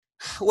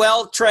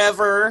Well,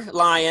 Trevor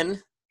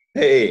Lyon,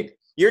 Hey,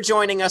 you're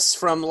joining us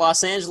from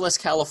Los Angeles,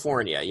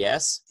 California,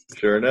 yes?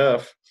 sure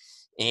enough.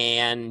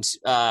 And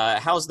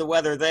how's the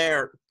weather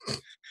there?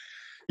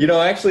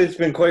 Actually, it's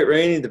been quite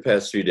rainy the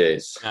past few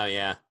days. Oh,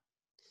 yeah.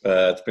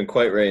 It's been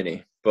quite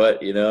rainy, but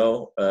it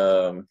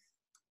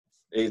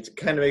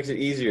kind of makes it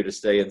easier to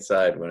stay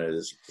inside when it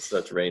is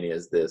such rainy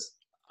as this.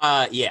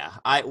 Yeah.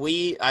 I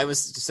was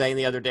saying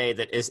the other day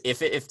that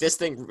if this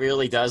thing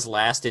really does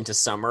last into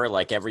summer,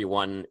 like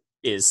everyone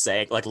is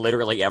saying, like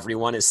literally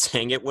everyone is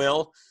saying it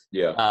will,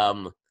 Yeah.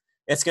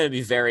 it's going to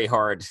be very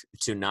hard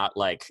to not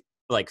like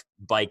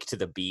bike to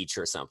the beach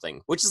or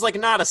something, which is like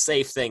not a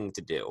safe thing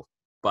to do,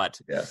 but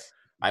Yeah.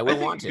 I will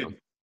think want you to. could-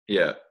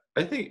 yeah.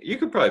 I think you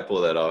could probably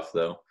pull that off,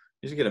 though.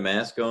 You just get a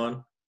mask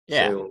on.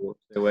 Yeah.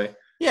 Stay away.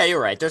 Yeah,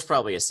 you're right. There's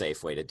probably a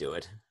safe way to do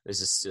it. There's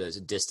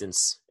just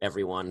distance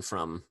everyone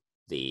from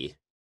the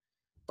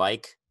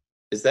bike.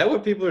 Is that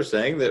what people are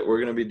saying that we're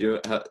going to be doing?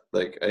 I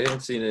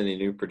haven't seen any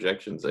new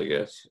projections, I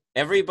guess.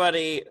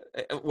 Everybody,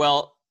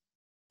 well,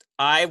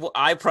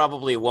 I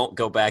probably won't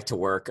go back to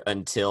work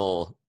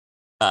until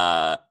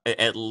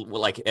at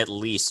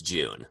least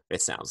June.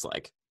 It sounds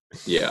like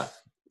Yeah.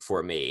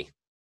 for me.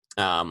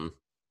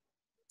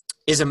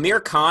 Is Amir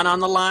Khan on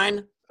the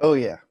line? Oh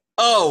yeah.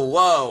 Oh,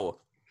 whoa,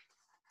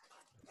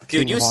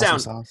 dude, King of awesome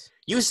sauce.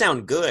 you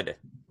sound good.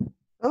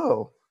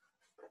 Oh,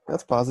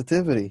 that's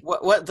positivity.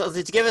 What?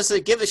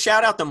 Give a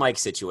shout out the mic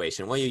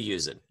situation. What are you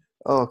using?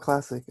 Oh,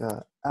 classic.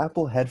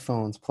 Apple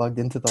headphones plugged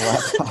into the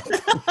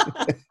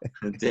laptop.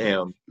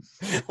 Damn.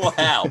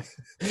 Wow.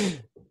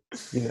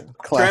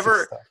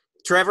 Classic stuff.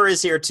 Trevor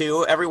is here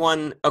too.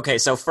 Everyone. Okay,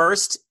 so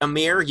first,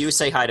 Amir, you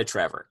say hi to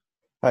Trevor.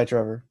 Hi,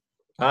 Trevor.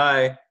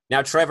 Hi.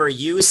 Now, Trevor,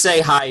 you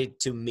say hi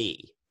to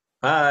me.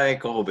 Hi,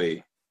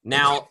 Colby.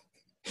 Now,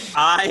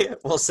 I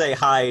will say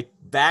hi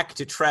back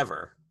to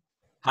Trevor.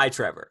 Hi,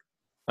 Trevor.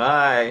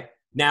 Hi.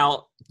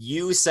 Now,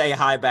 you say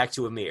hi back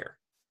to Amir.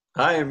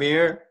 Hi,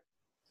 Amir.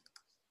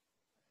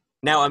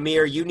 Now,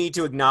 Amir, you need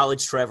to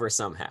acknowledge Trevor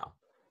somehow.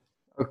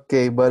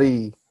 Okay,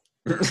 buddy.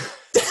 Is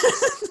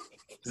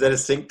that a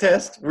sync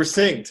test? We're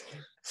synced.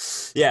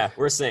 Yeah,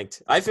 we're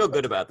synced. I feel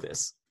good about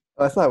this.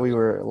 I thought we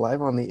were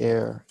live on the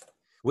air.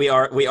 We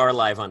are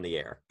live on the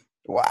air.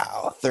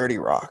 Wow, 30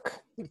 Rock.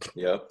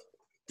 Yep.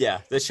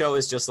 Yeah, the show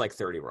is just like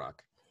 30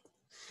 Rock.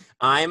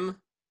 I'm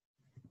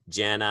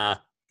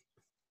Jenna.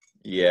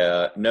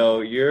 Yeah.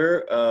 No,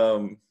 you're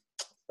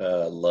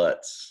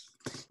Lutz.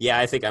 Yeah,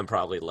 I think I'm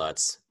probably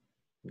Lutz.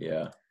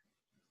 Yeah.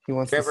 He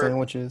wants Trevor, the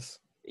sandwiches.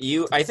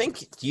 I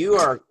think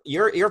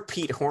you're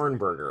Pete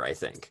Hornberger, I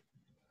think.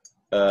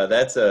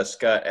 That's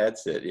Scott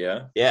Adsit,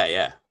 yeah?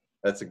 Yeah.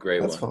 That's a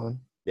great That's one. fun.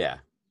 Yeah.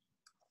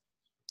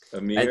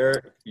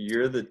 Amir,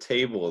 you're the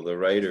table the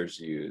writers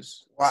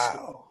use.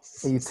 Wow.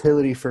 A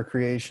utility for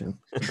creation.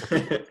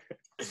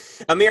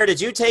 Amir,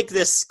 did you take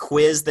this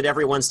quiz that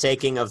everyone's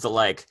taking of the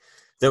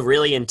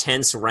really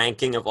intense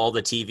ranking of all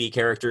the TV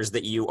characters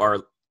that you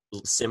are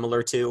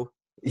similar to?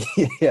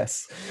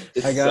 Yes.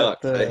 It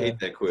sucked. I hate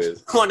that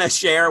quiz. Want to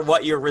share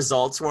what your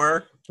results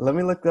were? Let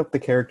me look up the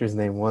character's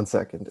name 1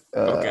 second.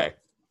 Okay.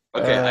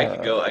 Okay, I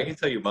can go. I can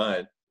tell you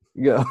mine.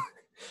 Go.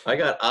 I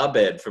got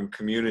Abed from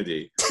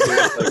Community.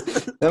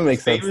 That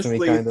makes sense to me,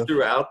 famously kind of.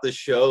 throughout the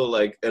show,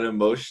 like an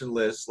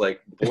emotionless,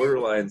 like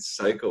borderline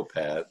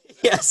psychopath.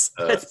 Yes.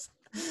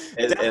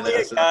 And Definitely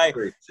that's a guy.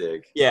 pretty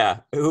sick. Yeah,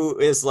 who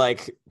is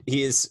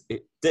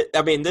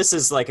this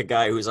is like a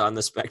guy who's on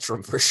the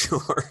spectrum for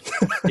sure.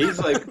 He's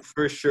like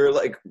for sure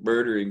like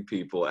murdering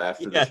people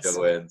after Yes. the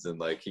show ends, and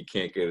like he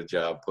can't get a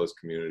job post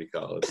community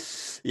college.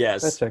 That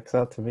Yes. checks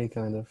out to me,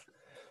 kind of.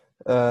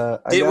 Go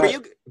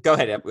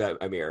ahead,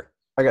 Amir.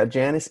 I got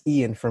Janice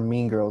Ian from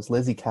Mean Girls,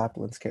 Lizzie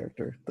Kaplan's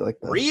character.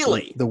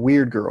 Really? The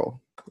weird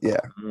girl. Yeah.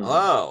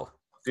 Oh.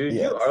 Dude,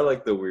 Yeah. you are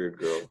like the weird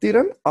girl. Dude,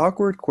 I'm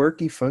awkward,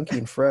 quirky, funky,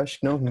 and fresh.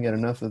 No one can get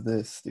enough of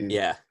this, dude.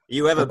 Yeah.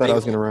 You have I a thought big I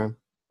was going to rhyme.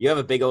 You have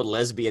a big old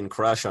lesbian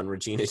crush on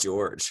Regina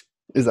George.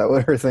 Is that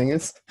what her thing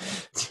is?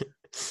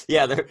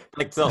 Yeah,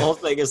 like the whole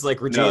thing is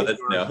like Regina. No,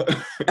 George.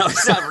 No,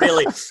 it's not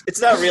really.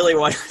 It's not really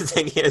what her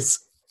thing is.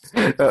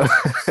 that's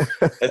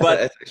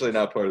actually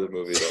not part of the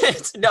movie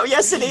though. No,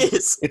 yes, it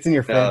is. It's in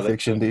your No, fan that's-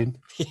 fiction, dude.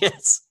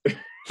 Yes,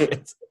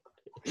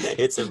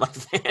 it's in my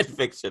fan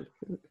fiction.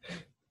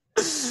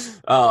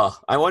 Oh,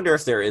 I wonder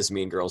if there is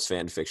Mean Girls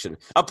fan fiction.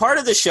 A part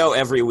of the show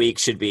every week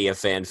should be a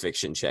fan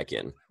fiction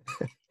check-in.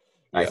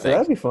 I Yeah. think.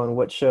 That'd be fun.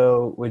 What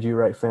show would you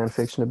write fan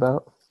fiction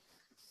about?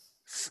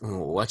 Ooh,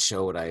 what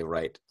show would I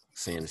write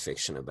fan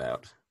fiction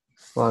about?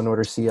 Law and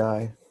Order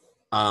CI.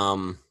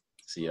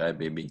 CI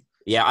baby.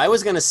 Yeah, I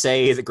was gonna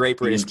say the Great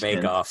British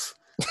Kent. Bake Off.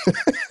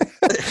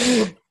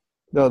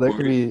 No, that Or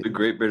could be the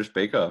Great British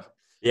Bake Off.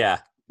 Yeah.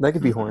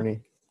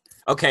 horny.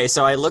 Okay,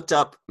 so I looked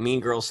up Mean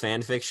Girls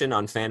fan fiction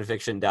on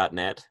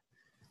fanfiction.net,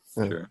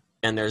 Yeah. Sure.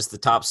 and there's the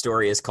top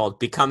story is called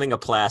 "Becoming a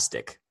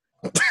Plastic."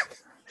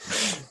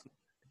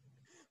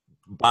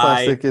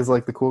 Plastic is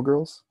like the cool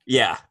girls.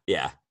 Yeah.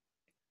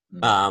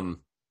 Mm.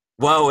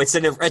 Whoa, it's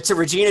a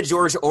Regina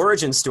George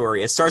origin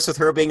story. It starts with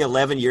her being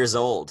 11 years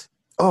old.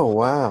 Oh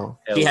wow.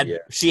 Hell She had yeah.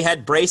 she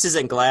had braces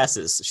and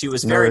glasses. She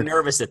was very Nerd.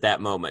 nervous at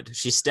that moment.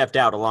 She stepped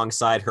out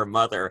alongside her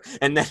mother,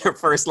 and then her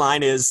first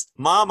line is,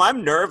 "Mom,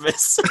 I'm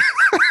nervous."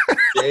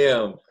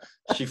 Damn.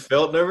 She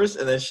felt nervous,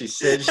 and then she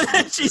said she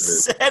was She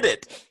nervous. said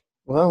it.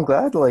 Well, I'm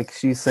glad like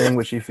she's saying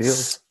what she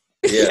feels.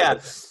 Yeah.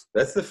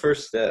 That's the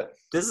first step.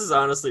 This is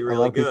honestly A lot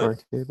really of people good.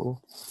 aren't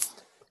capable.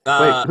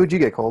 Uh, Wait, who'd you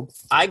get, Cold?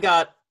 I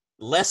got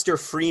Lester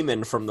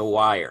Freeman from The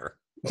Wire,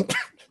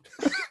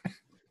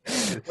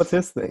 What's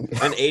his thing?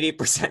 an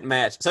 80%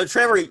 match. So,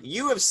 Trevor,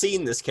 you have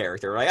seen this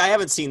character, right? I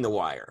haven't seen The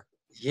Wire.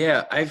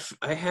 Yeah, I've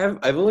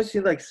only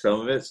seen like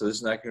some of it, so this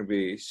is not going to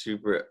be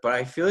super. But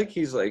I feel like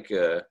he's like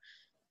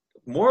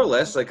more or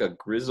less like a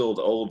grizzled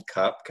old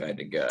cop kind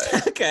of guy.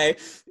 Okay.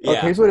 Oh,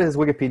 Yeah. here's what his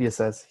Wikipedia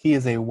says. He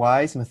is a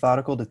wise,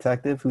 methodical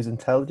detective whose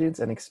intelligence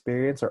and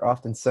experience are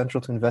often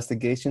central to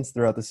investigations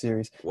throughout the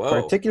series,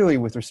 Whoa. particularly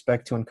with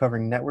respect to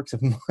uncovering networks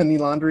of money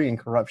laundering and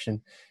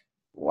corruption.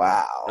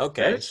 Wow.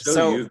 Okay. That is so,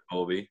 So, you,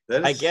 Colby.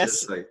 That is I guess-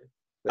 just, like,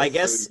 I that's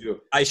guess- so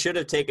you. I should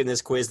have taken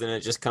this quiz, then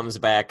it just comes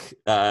back,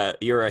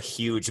 you're a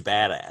huge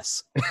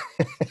badass.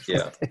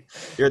 Yeah.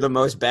 You're the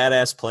most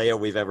badass player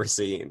we've ever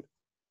seen.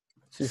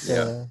 Just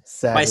Yeah.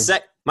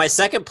 savage. My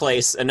second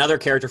place, another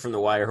character from The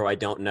Wire who I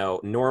don't know,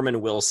 Norman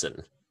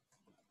Wilson.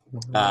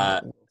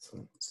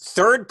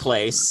 Third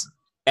place,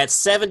 at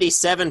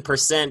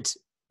 77%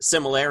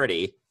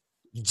 similarity,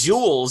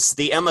 Jules,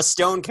 the Emma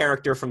Stone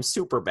character from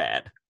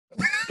Superbad.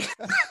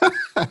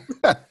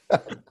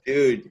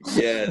 Dude,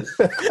 yes.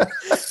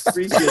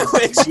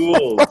 Freaking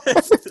cool.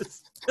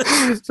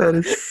 That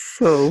is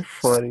so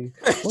funny.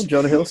 Well,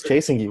 Jonah Hill's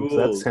chasing you, so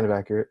that's Cool. kind of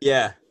accurate.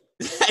 Yeah.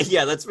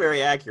 Yeah, that's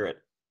very accurate.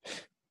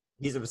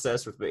 He's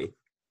obsessed with me.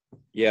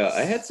 Yeah,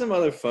 I had some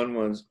other fun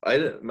ones.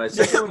 My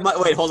second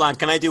one. Wait, hold on.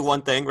 Can I do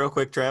one thing real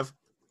quick, Trev?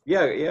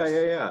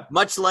 Yeah.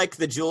 Much like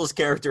the Jules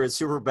character in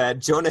Superbad,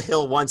 Jonah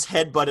Hill once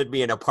headbutted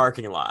me in a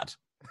parking lot.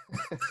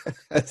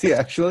 Is he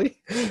actually?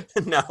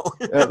 No.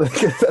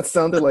 That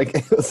sounded like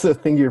it was a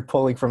thing you're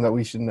pulling from that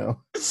we should know.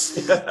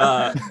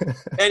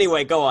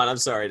 Anyway, go on. I'm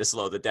sorry to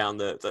slow down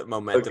the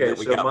momentum Okay, that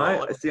we so got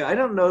rolling. I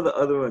don't know the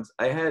other ones.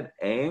 I had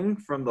Aang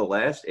from The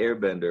Last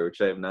Airbender,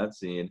 which I have not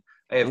seen.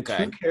 I have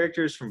Okay. 2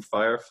 characters from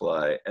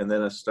Firefly, and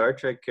then a Star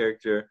Trek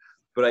character.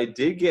 But I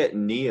did get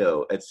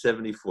Neo at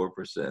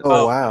 74%.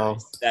 Oh, wow.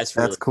 That's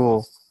really That's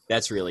cool.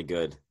 That's really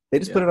good. They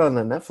just put it on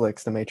the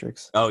Netflix, The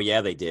Matrix. Oh yeah,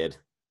 they did.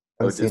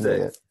 I haven't did seen they? it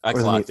yet. I Or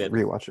the clocked it.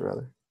 Rewatch it,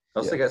 rather. I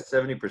also Yeah. got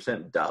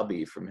 70%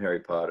 Dobby from Harry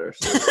Potter.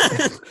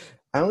 So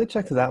I only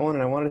checked that one,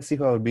 and I wanted to see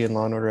who I would be in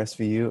Law & Order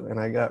SVU, and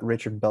I got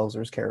Richard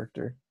Belzer's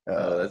character,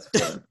 that's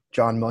fun.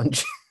 John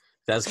Munch.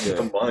 That's A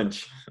good.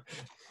 munch.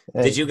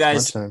 Hey, Did you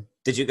guys- lunchtime.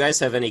 Did you guys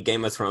have any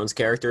Game of Thrones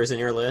characters in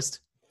your list?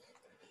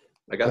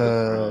 I got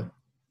the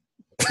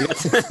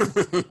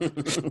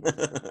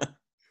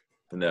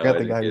No, I got I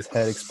the guy didn't whose get-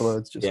 head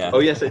explodes. Just Yeah. Oh,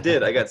 yes, I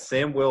did. I got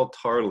Samuel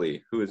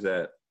Tarley. Who is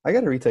that? I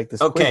got to retake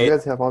this. Okay. Quiz. You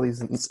guys have all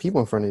these people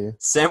in front of you.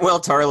 Samuel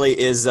Tarley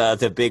is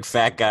the big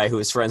fat guy who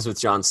is friends with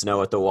Jon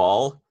Snow at the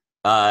Wall,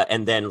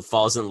 and then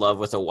falls in love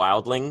with a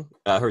wildling.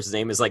 Her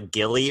name is like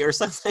Gilly or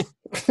something.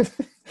 Yeah,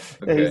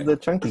 Okay. he's the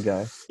chunky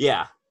guy,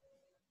 Yeah.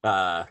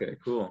 Okay,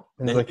 cool.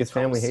 and Then like he his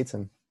family becomes- hates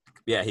him.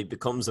 Yeah, he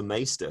becomes a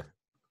maester.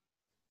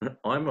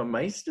 I'm a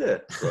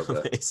Meister. Love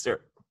that.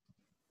 Maester.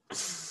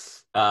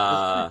 That's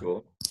Uh, pretty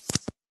cool.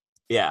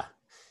 yeah.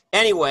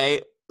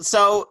 Anyway,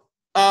 so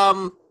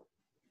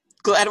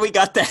glad we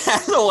got that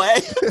out of the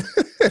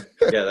way.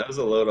 Yeah, that was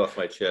a load off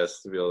my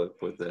chest to be able to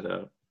put that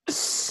out.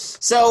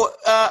 So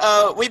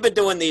we've been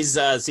doing these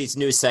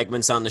new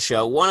segments on the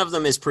show. One of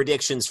them is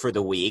predictions for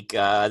the week.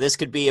 This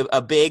could be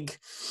a big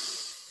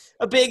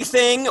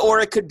thing, or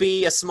it could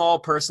be a small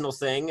personal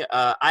thing.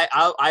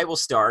 I will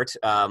start.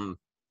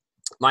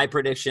 My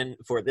prediction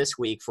for this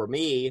week for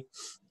me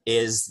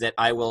is that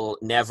I will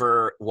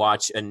never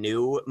watch a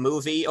new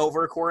movie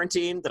over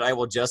quarantine, that I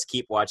will just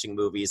keep watching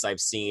movies I've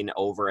seen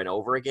over and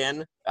over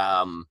again.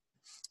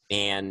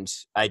 And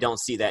I don't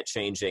see that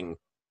changing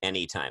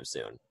anytime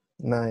soon.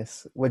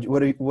 Nice. What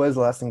was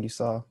the last thing you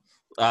saw?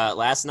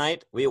 Last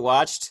night we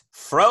watched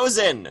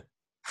Frozen.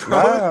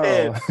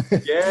 Wow.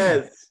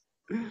 Yes.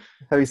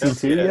 Have you seen Hell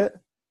 2 yeah. yet?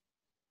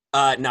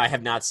 No, I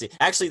have not seen.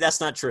 Actually,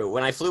 that's not true.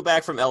 When I flew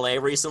back from LA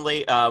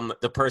recently,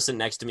 the person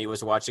next to me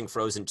was watching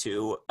Frozen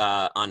 2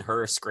 on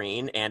her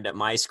screen, and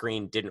my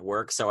screen didn't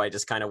work, so I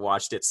just kind of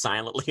watched it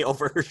silently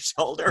over her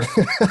shoulder.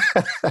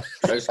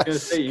 I was going to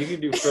say, you can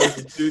do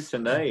Frozen 2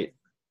 tonight.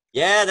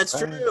 Yeah, that's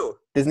Right. true.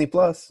 Disney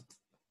Plus.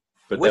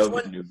 But Which that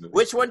would be one- a new movie.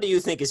 Which one do you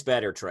think is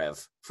better,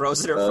 Trev?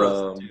 Frozen or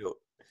Frozen 2?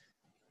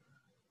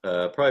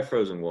 Probably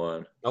Frozen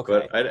 1.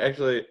 Okay. But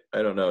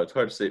I don't know. It's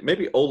hard to say.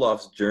 Maybe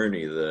Olaf's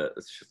Journey, the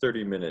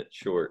 30-minute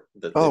short.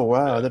 That Oh they-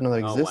 wow, I didn't know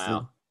that Oh, existed.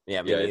 wow.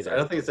 Yeah, me Yeah, I neither.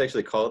 don't think it's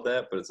actually called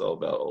that, but it's all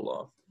about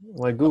Olaf.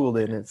 Well, I googled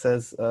it and it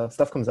says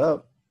stuff comes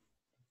up.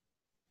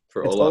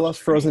 For It's Olaf's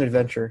Journey. Frozen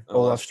Adventure.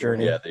 Olaf's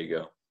Journey. Yeah, there you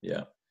go.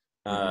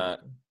 Yeah.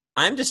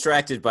 I'm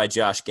distracted by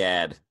Josh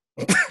Gad.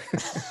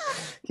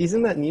 He's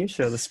in that new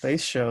show, the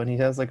space show, and he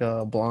has like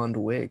a blonde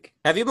wig.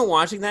 Have you been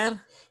watching that?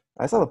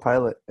 I saw the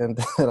pilot, and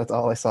that's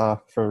all I saw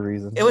for a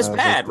reason. It was I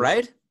bad, like,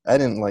 right? I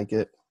didn't like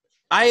it.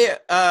 I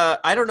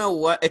don't know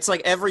what it's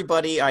like.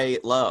 Everybody I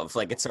love,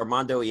 like it's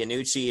Armando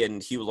Iannucci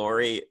and Hugh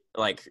Laurie,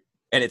 like,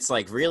 and it's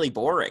like really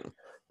boring.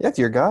 Yeah, it's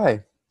your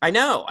guy. I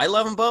know. I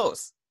love them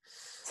both.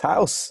 It's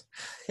House.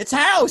 It's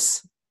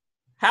House.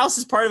 House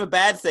is part of a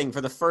bad thing for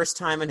the first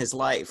time in his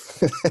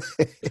life.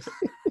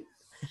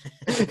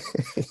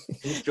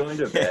 He's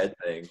joined a bad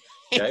thing.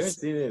 Yeah, I haven't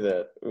seen any of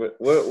that.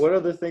 What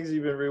other things have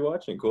you been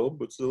rewatching, Cole?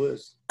 What's the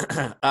list?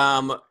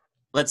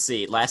 Let's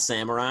see. Last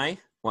Samurai.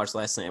 Watch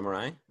Last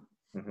Samurai.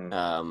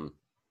 Mm-hmm.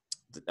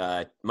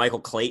 Michael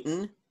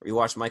Clayton. You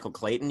watched Michael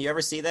Clayton? You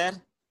ever see that?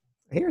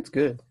 I hear it's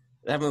good.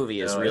 That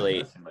movie is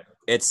really,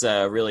 it's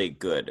really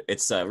good.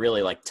 It's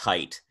really like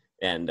tight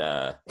and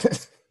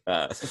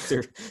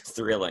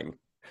thrilling.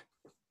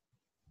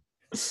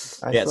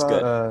 I Yeah, it's saw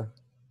good.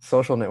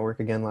 Social Network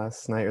again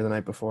last night or the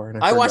night before,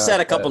 and I watched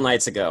that a couple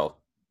nights ago.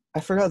 I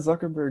forgot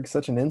Zuckerberg's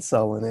such an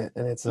incel in it,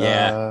 and it's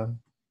Yeah.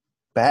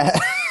 bad.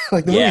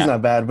 Like the Yeah. movie's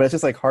not bad, but it's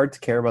just like hard to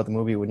care about the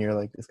movie when you're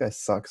like, this guy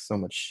sucks so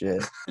much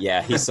shit.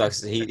 Yeah, he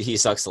sucks. He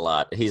sucks a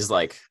lot. He's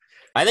like,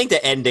 I think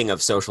the ending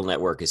of Social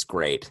Network is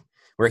great,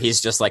 where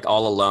he's just like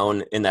all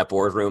alone in that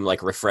boardroom,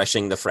 like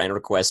refreshing the friend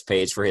request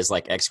page for his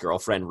like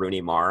ex-girlfriend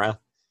Rooney Mara.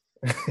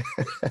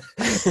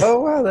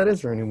 Oh wow, that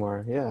is Rooney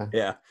Mara. Yeah.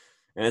 Yeah,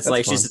 and it's That's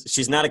like fun.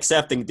 she's not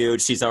accepting,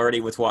 dude. She's already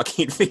with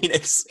Joaquin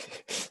Phoenix.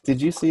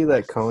 Did you see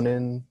that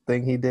Conan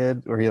thing he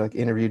did where he like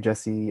interviewed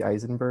Jesse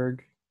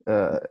Eisenberg?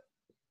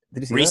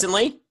 Did you see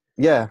Recently?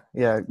 that?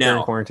 Yeah, No.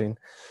 during quarantine.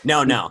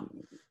 No.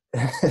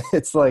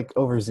 It's like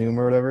over Zoom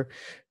or whatever,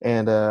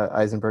 and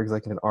Eisenberg's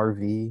like in an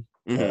RV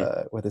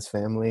Mhm. with his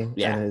family,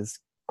 Yeah. and his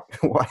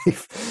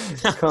wife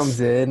comes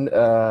in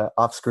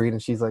off screen,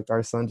 and she's like,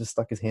 "Our son just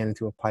stuck his hand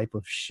into a pipe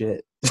of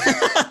shit."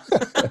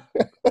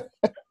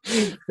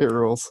 It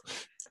rules.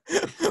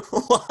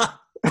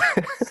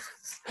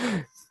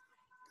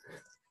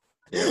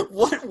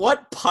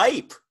 What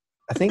pipe?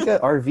 I think an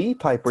RV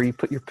pipe where you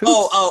put your poop.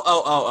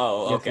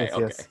 Oh. Yes, Okay, yes,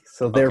 okay. yes.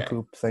 So their Okay.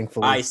 poop,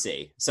 thankfully. I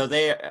see. So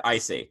I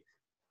see.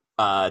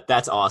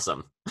 That's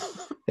awesome.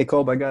 Hey,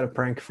 Colb, I got a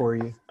prank for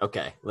you.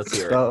 Okay, let's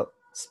hear it.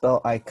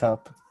 Spell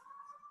iCup.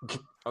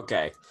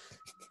 Okay.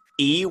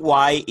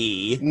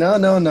 EYE. No,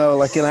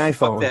 like an iPhone.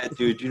 Fuck that,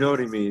 dude. You know what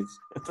he means.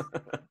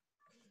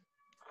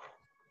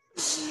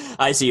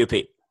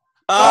 ICUP.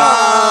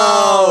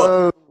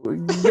 Oh!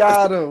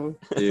 Got him.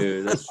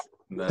 Dude,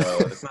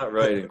 it's not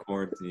right in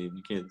quarantine.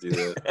 You can't do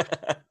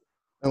that.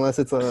 Unless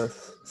it's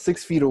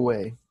 6 feet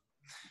away.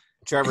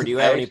 Trevor, do you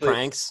have any Actually-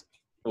 pranks?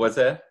 What's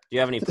that? Do you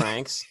have any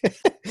pranks?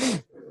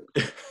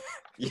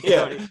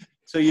 Yeah.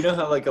 So you know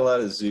how like a lot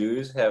of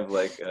zoos have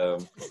like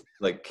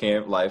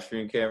live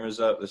stream cameras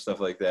up and stuff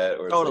like that,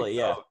 or it's Totally, like,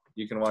 yeah. oh,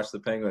 you can watch the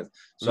penguins.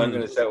 So I'm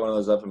gonna set one of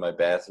those up in my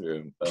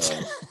bathroom,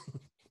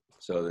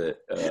 so that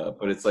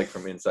but it's like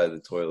from inside the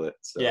toilet.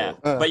 So Yeah,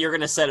 but you're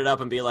gonna set it up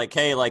and be like,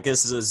 "Hey, like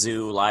this is a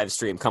zoo live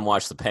stream. Come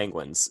watch the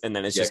penguins," and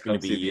then it's just gonna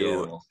come be see the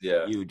animals.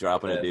 Yeah. you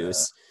dropping a And,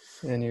 deuce.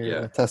 And your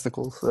Yeah.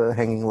 testicles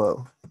hanging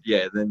low.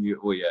 Yeah, then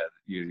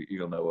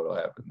you'll know what'll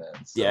happen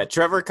then. So. Yeah,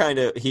 Trevor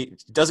he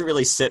doesn't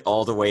really sit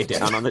all the way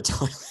down on the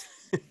toilet.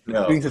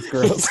 No. I think it's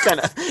gross.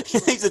 He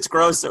thinks it's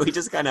gross, so he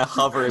just kind of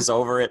hovers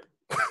over it.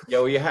 Yeah,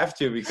 well, you have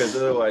to because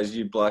otherwise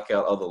you block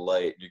out all the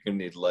light. You're gonna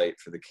need light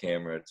for the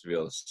camera to be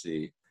able to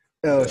see.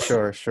 Oh,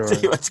 sure.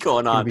 See what's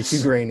going It'll on. be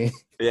too grainy.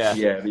 Yeah.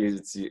 Yeah,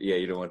 because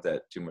you don't want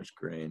that too much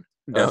grain.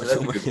 No,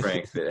 That's a good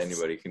prank that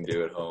anybody can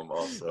do at home.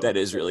 Also, That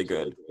is really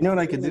good. You know what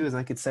I could do is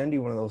I could send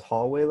you one of those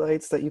hallway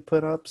lights that you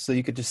put up, so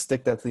you could just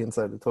stick that to the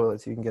inside of the toilet,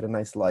 so you can get a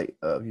nice light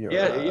of your.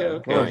 Yeah,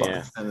 okay. Oh, robot.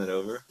 yeah. Send it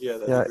over. Yeah,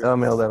 that'd Yeah, be great. I'll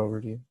mail that over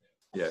to you.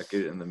 Yeah,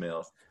 get it in the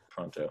mail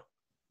pronto.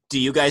 Do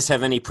you guys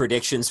have any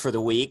predictions for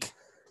the week?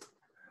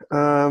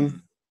 I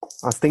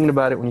was thinking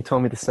about it when you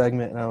told me the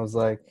segment, and I was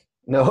like,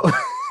 no.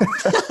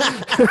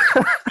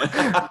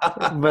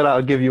 But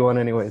I'll give you one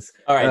anyways.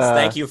 All right,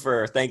 thank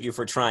you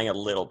for trying a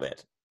little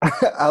bit.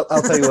 I'll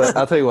tell you what.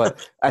 I'll tell you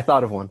what. I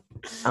thought of one.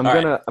 I'm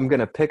All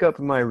gonna pick up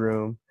my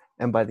room,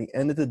 and by the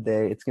end of the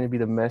day, it's gonna be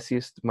the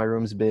messiest my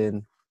room's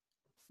been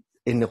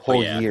in the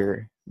whole yeah.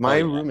 year. My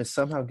yeah. room is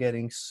somehow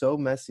getting so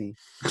messy.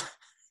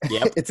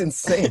 Yep. It's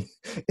insane.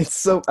 It's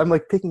so I'm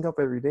like picking up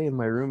every day, and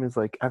my room is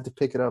like I have to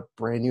pick it up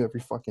brand new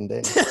every fucking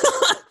day.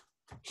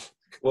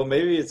 Well,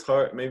 maybe it's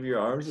hard. Maybe your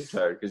arms are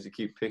tired because you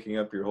keep picking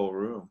up your whole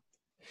room.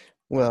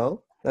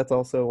 Well, that's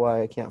also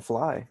why I can't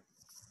fly.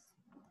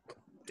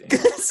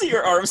 So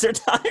your arms are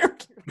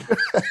tired.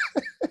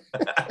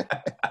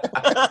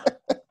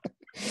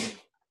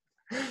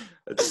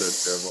 That's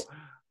so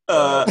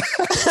terrible.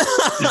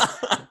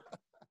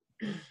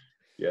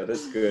 Yeah,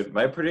 that's good.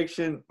 My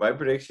prediction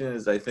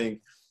is I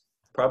think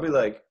probably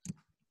like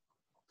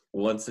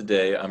once a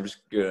day. I'm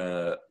just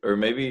gonna, or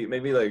maybe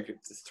like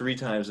 3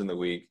 times in the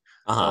week.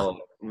 Uh-huh.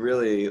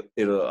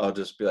 I'll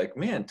just be like,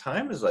 man,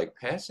 time is like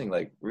passing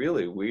like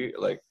really weird.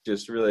 Like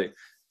just really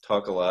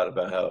talk a lot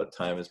about how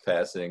time is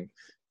passing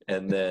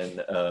and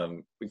then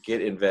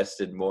get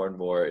invested more and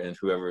more in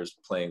whoever is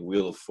playing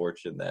Wheel of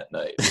Fortune that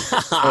night.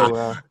 Oh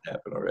wow!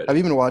 Happened already. Have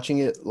you been watching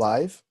it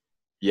live?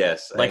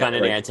 Yes, Like on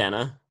an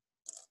antenna?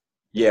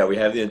 Yeah, we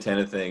have the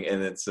antenna thing,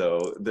 and then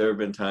so there have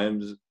been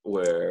times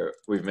where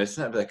we've missed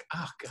it. I'd be like,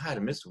 "Oh God, I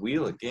missed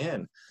Wheel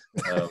again,"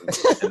 and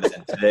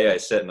then today I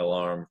set an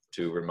alarm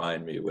to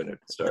remind me when it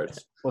starts.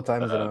 What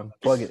time is it on?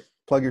 Plug it.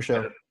 Plug your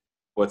show.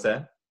 What's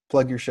that?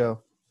 Plug your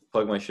show.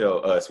 Plug my show.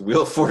 It's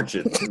Wheel of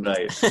Fortune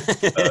tonight,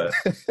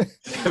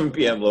 7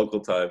 p.m. local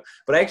time.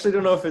 But I actually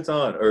don't know if it's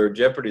on, or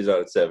Jeopardy's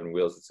on at 7.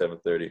 Wheels at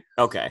 7:30.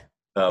 Okay.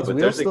 But Wheel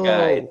there's a still,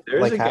 guy.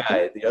 There's like, a guy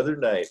happening? the other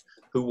night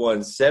who won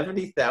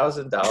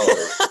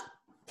 $70,000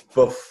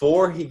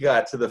 before he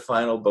got to the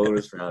final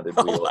bonus round in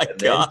Wheel, my and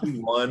God. then he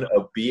won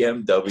a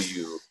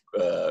BMW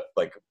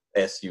like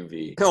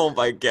SUV. Oh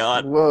my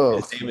God. Whoa!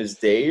 His name is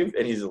Dave,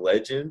 and he's a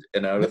legend,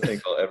 and I don't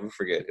think I'll ever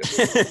forget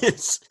him.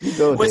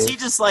 Go, Was Dave. he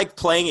just like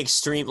playing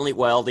extremely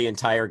well the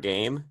entire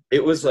game?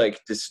 It was like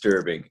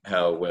disturbing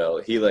how well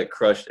he like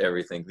crushed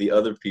everything. The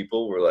other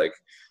people were like,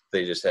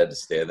 they just had to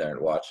stand there and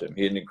watch him.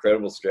 He had an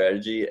incredible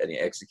strategy, and he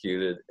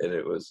executed, and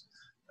it was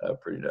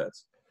pretty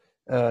nuts.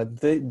 Do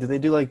they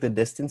do like the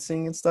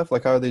distancing and stuff?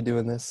 Like, how are they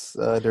doing this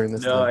during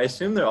this? No, time? I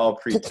assume they're all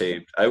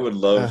pre-taped. I would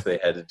love if they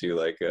had to do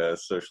like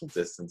social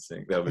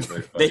distancing. That would be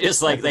very fun. They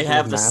just like they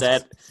have the Masks.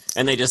 set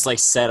and they just like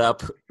set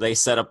up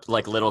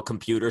like little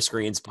computer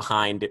screens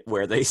behind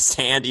where they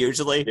stand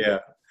usually. Yeah.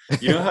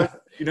 You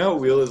know how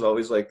Wheel is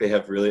always like they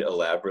have really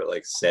elaborate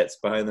like sets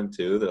behind them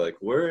too. They're like,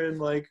 we're in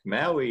like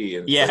Maui,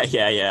 and Yeah, like,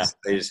 yeah.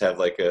 they just have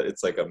like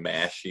it's like a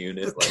MASH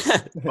unit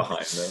like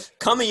behind them.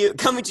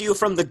 Coming to you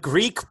from the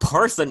Greek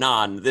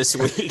Parthenon this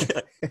week.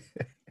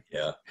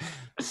 Yeah.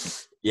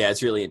 Yeah,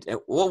 it's really.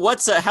 Well,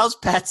 how's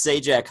Pat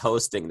Sajak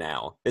hosting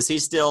now? Is he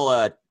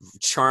still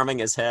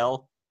charming as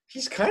hell?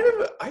 He's kind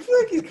of. I feel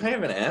like he's kind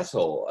of an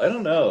asshole. I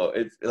don't know.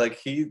 It's like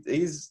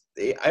he's.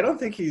 I don't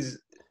think he's.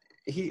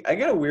 I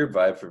get a weird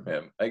vibe from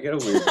him. I get a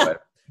weird vibe. From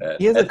that.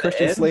 He has a At the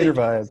Christian end, Slater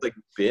they vibe. use, like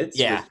bits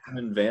Yeah. with him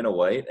and Vanna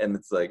White, and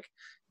it's like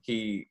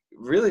he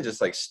really just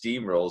like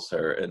steamrolls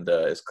her, and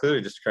is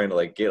clearly just trying to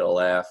like get a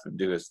laugh and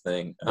do his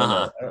thing. I don't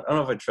know. I don't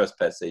know if I trust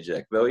Pat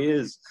Sajak, though he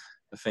is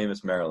a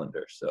famous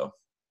Marylander. So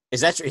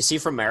Is that true? Is he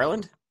from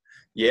Maryland?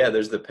 yeah,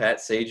 there's the Pat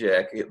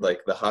Sajak.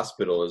 Like the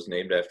hospital is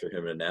named after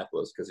him in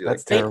Annapolis because he like.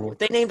 That's terrible.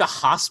 They named a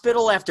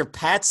hospital after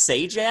Pat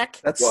Sajak?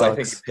 That Well, sucks. I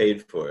think he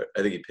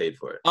paid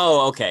for it.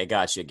 Oh, okay,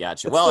 gotcha.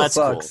 That Well, that's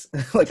still cool.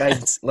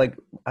 sucks.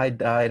 I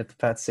died at the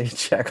Pat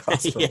Sajak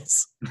Hospital.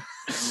 Yes.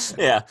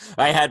 Yeah,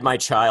 I had my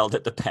child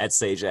at the Pat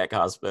Sajak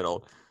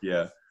Hospital.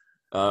 Yeah.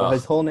 Well,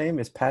 his whole name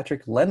is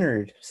Patrick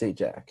Leonard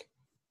Sajak.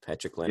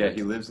 Patrick Yeah, Leonard.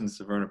 he lives in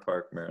Severna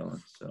Park,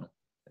 Maryland. So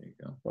there you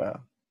go.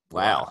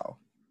 Wow.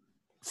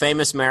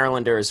 Famous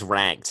Marylanders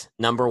ranked.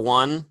 Number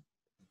 1,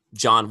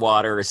 John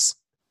Waters.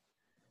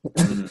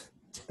 I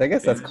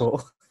guess that's Famous.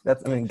 cool. I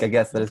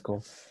guess that is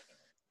cool.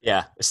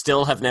 Yeah,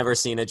 still have never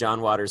seen a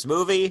John Waters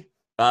movie.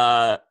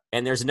 And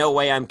there's no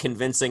way I'm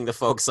convincing the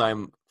folks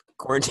I'm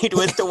quarantined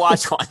with to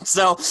watch one.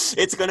 So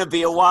it's going to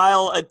be a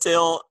while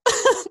until.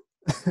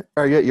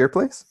 Are you at your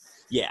place?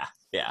 Yeah.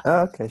 Oh,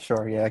 okay,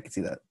 sure. Yeah, I can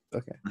see that.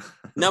 Okay.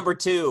 Number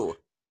 2.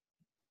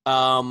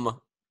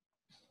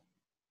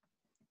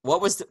 What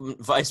was the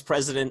vice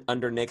president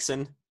under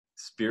Nixon?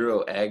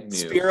 Spiro Agnew.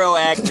 Spiro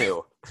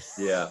Agnew.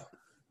 Yeah.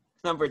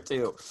 Number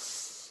 2.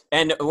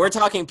 And we're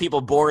talking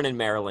people born in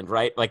Maryland,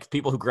 right? Like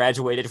people who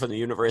graduated from the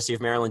University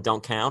of Maryland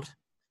don't count?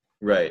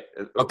 Right.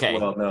 Okay.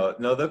 Well,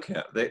 no, they'll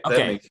count. That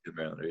Okay. makes you a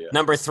Marylander, yeah.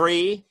 Number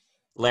 3,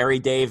 Larry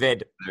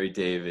David. Larry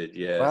David,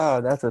 yes.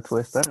 Wow, that's a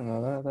twist. I didn't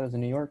know that. That was a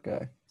New York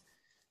guy.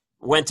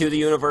 Went to the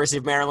University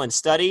of Maryland,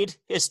 studied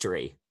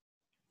history.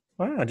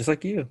 Wow, just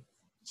like you.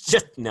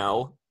 Just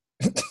no.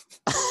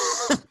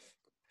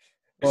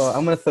 Well,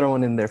 I'm gonna throw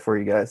one in there for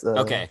you guys.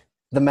 Okay.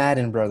 The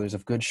Madden brothers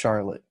of Good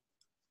Charlotte.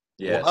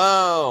 Yes.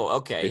 Oh,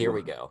 okay. Big Here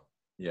we one. go.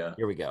 Yeah.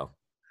 Here we go.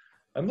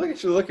 I'm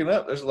actually looking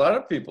up. There's a lot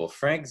of people.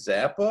 Frank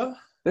Zappa.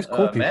 There's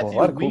cool people. Matthew A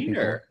lot of cool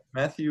Weiner.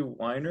 Matthew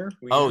Weiner.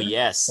 Oh, Weiner?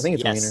 yes. I think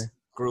it's yes. Wiener.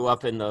 Grew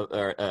up in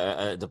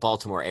the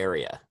Baltimore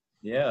area.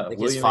 Yeah. think his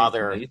William H.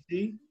 father-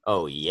 Macy.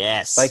 Oh,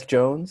 yes. Spike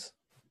Jones.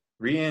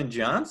 Rhiannon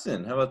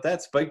Johnson. How about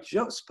that? Spike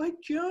Jones.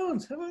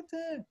 How about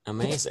that?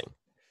 Amazing.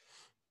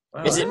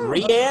 Wow. Is it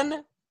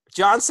Rhiannon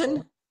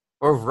Johnson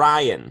or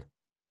Ryan?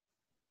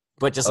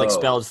 But just like Oh.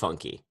 spelled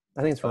funky.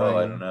 I think it's Oh, Ryan.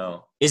 I don't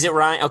know. Is it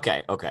Ryan?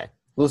 Okay.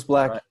 Louis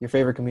Black, Ryan. your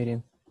favorite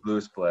comedian.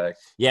 Louis Black.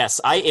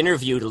 Yes, I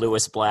interviewed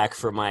Louis Black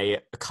for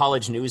my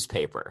college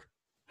newspaper.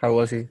 How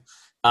was he?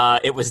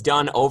 It was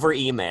done over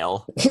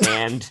email,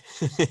 and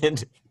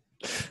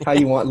How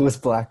you want Louis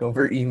Black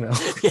over email?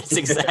 yes,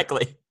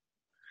 exactly.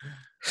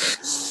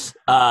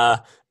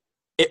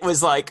 It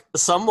was like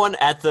someone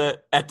at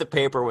the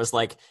paper was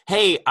like,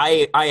 "Hey,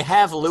 I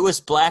have Louis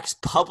Black's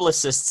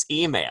publicist's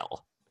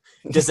email.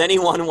 Does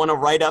anyone want to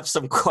write up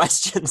some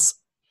questions?"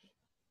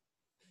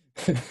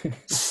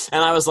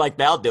 And I was like,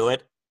 "I'll do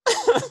it."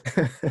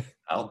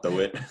 I'll do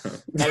it.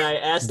 And I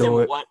asked Do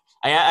him it. what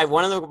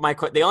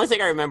the only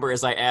thing I remember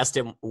is I asked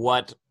him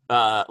what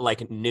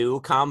like new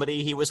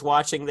comedy he was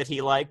watching that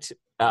he liked,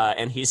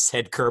 and he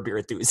said Curb Your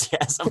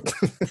Enthusiasm.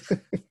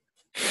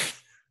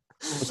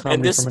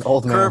 And this from an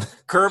old man.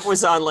 Curb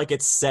was on like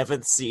its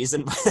 7th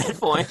season by that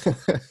point.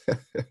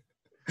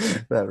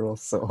 That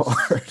rolls so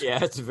hard.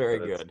 Yeah, it's very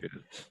That's good.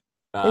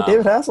 Hey,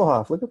 David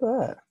Hasselhoff, look at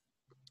that.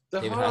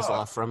 David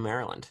Hasselhoff from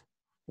Maryland.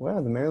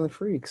 Wow, the Maryland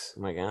Freaks.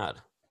 Oh my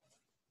God.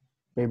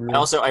 Baby Ruth.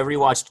 I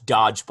rewatched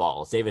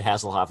Dodgeball. David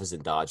Hasselhoff is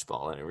in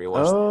Dodgeball, and I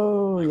rewatched.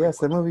 Oh, yes,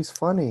 that movie's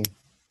funny.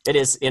 It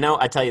is.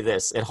 I tell you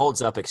this, it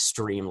holds up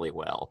extremely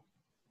well.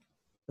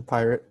 The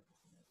pirate.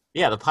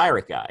 Yeah, the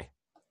pirate guy.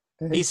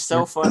 Hey, He's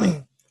so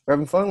funny. We're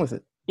having fun with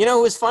it. You know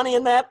who was funny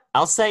in that?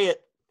 I'll say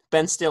it.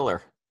 Ben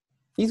Stiller.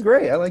 He's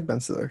great. I like Ben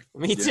Stiller.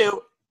 Me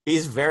too.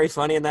 He's very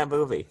funny in that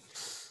movie.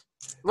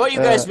 What you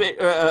guys been?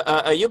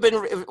 You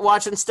been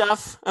watching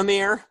stuff,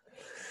 Amir?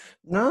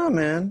 Nah,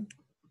 man.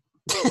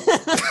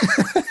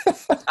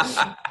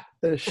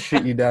 That'll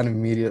shoot you down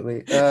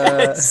immediately.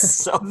 It's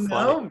so funny.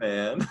 No,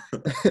 man.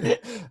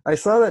 I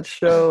saw that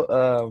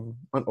show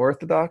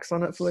Unorthodox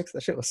on Netflix.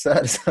 That shit was sad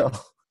as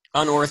hell.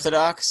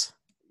 Unorthodox?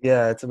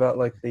 Yeah, it's about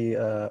like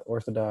the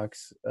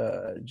Orthodox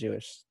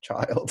Jewish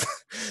child.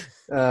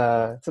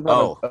 It's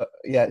about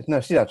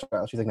no, she's not a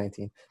child. She's like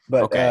 19.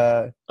 But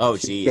Okay. Oh,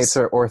 she gets geez.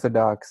 her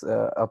Orthodox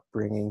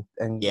upbringing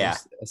and Yeah.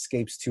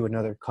 escapes to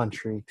another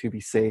country to be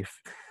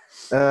safe.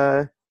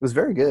 It was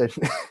very good.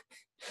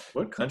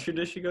 What country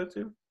does she go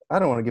to? I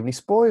don't want to give any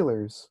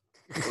spoilers.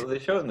 Well, they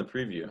show it in the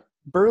preview.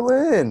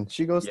 Berlin.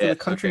 She goes to Yes,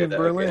 the country okay, of that-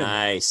 Berlin. okay.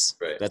 Nice.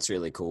 Right. That's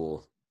really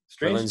cool.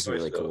 Strange Berlin's choice,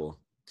 really though. cool.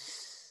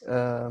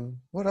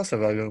 What else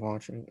have I been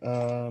watching?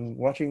 I've been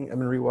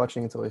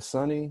rewatching It's Always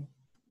Sunny.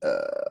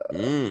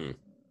 Mm.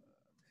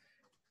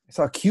 I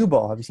saw Cue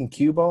Ball. Have you seen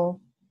Cue Ball?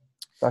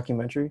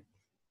 Documentary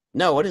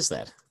No, what is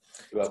that?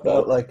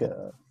 about like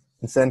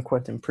in San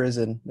Quentin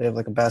prison. They have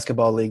like a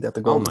basketball league that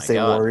the Golden my State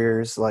God.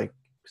 Warriors like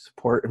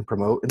support and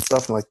promote and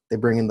stuff. And like they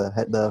bring in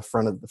the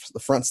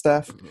front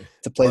staff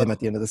to play them at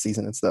the end of the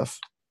season and stuff.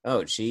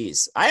 Oh,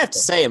 geez. I have to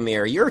say,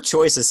 Amir, your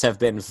choices have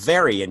been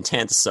very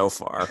intense so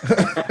far.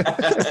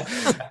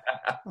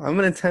 I'm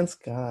an intense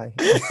guy.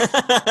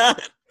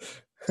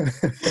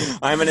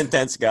 I'm an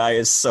intense guy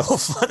is so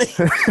funny.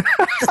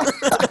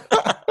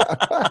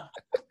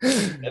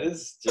 That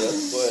is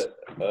just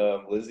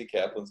what Lizzie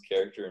Kaplan's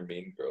character in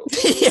Mean Girls.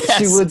 Yes.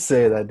 She would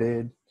say that,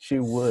 dude. She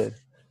would.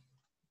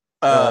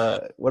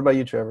 What about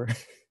you, Trevor?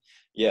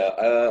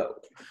 Yeah.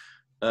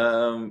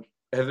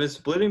 Have been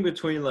splitting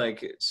between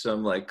like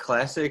some like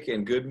classic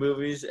and good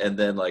movies and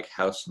then like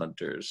House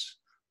Hunters.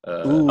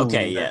 Ooh.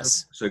 Okay,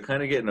 yes. So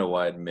kind of getting a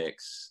wide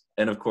mix.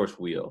 And of course,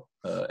 Wheel.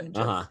 And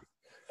Uh-huh.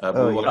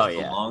 we watched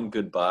yeah. The Long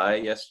Goodbye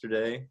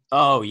yesterday.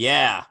 Oh,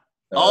 yeah.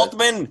 Uh,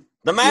 Altman,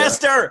 the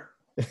master.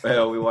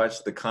 we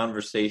watched The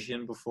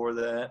Conversation before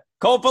that.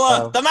 Coppola,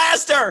 Oh. the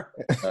master.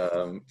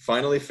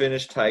 Finally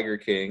finished Tiger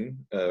King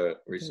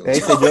recently. Hey,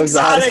 Joe Joe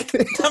Exotic,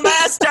 Exotic. the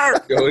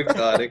master.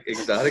 Joe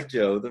Exotic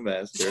Joe, the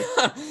master.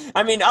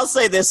 I mean, I'll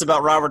say this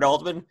about Robert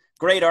Altman.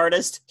 Great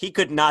artist. He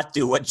could not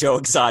do what Joe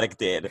Exotic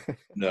did.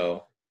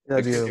 No.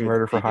 That'd be a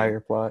murder for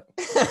hire plot.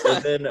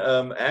 And then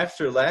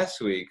after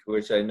last week,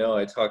 which I know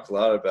I talked a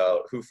lot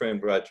about, Who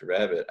Framed Roger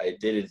Rabbit, I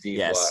did indeed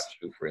Yes. watch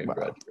Who Framed Wow.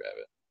 Roger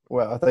Rabbit.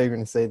 Well, I thought you were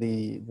going to say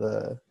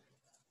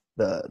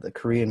the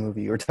Korean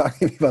movie you were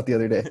talking about the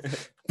other day,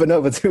 but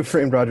no, but Who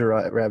Framed Roger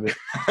Rabbit?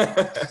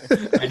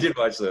 I did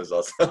watch those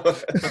also.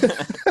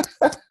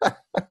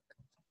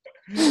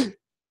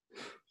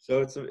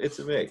 So it's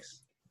a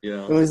mix, you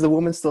know. Is the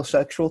woman still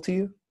sexual to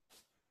you?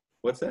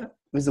 What's that?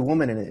 Is the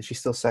woman in it? Is she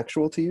still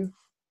sexual to you?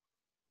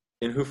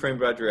 In Who Framed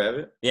Roger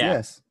Rabbit? Yeah.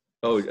 Yes.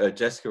 Oh,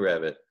 Jessica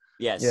Rabbit.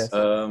 Yes. Yes.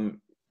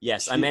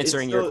 Yes. I'm It's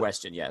answering your still-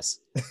 question. Yes.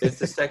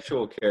 It's a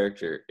sexual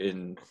character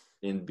in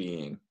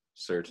being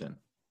certain.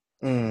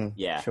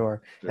 Yeah.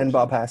 Sure. And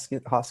Bob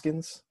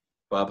Hoskins?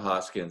 Bob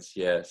Hoskins,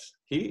 yes,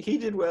 he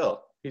did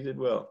well. He did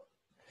well.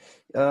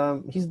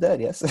 He's dead.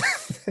 Yes.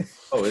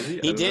 Oh, is he?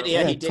 I He don't did. know.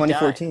 Yeah, he did.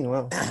 2014.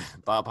 Wow. Die.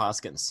 Bob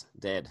Hoskins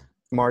dead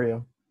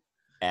Mario.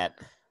 at.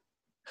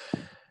 Oh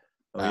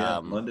yeah,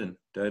 Um, London.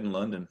 Died in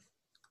London.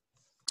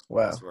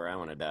 Wow. That's where I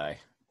want to die.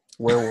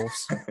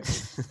 Werewolves.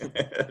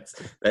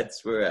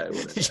 That's where I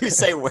would. Did you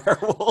say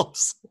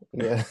werewolves?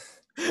 Yeah.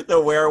 The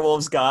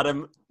werewolves got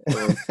him.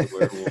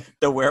 Werewolf.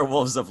 The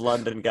werewolves of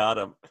London got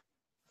him.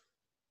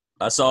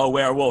 I saw a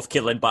werewolf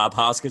killing Bob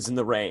Hoskins in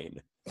the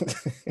rain.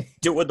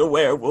 Doing the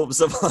werewolves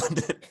of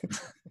London.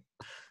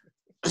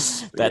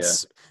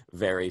 That's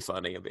very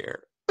funny,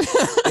 Amir.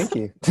 Thank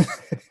you.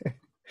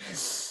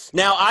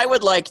 Now, I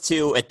would like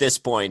to, at this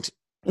point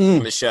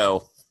in the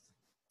show,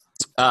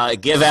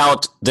 give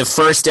out the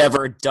first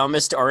ever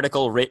dumbest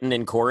article written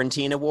in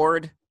quarantine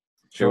award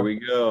Here we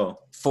go.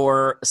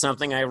 for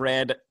something I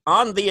read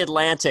on The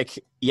Atlantic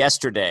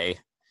yesterday,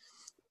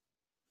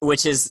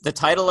 which is the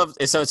title of,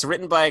 so it's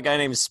written by a guy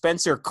named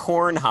Spencer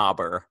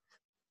Kornhaber,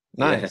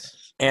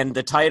 Nice. and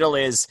the title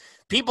is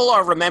People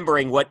Are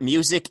Remembering What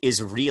Music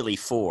Is Really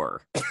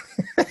For.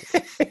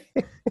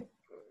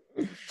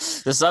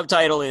 The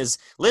subtitle is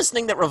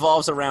Listening That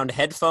Revolves Around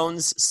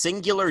Headphones,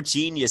 Singular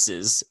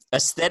Geniuses,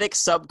 Aesthetic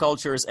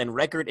Subcultures, and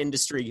Record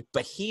Industry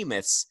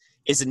Behemoths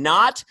is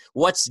Not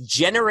What's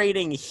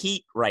Generating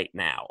Heat Right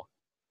Now.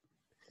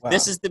 Wow.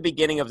 This is the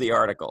beginning of the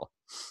article.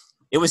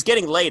 It was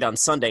getting late on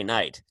Sunday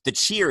night. The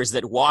cheers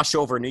that wash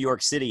over New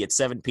York City at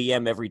 7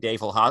 p.m. every day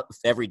for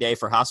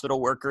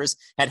hospital workers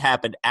had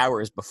happened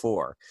hours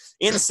before.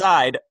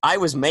 Inside, I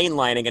was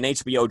mainlining an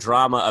HBO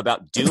drama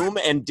about doom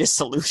and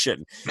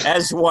dissolution,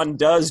 as one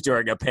does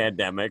during a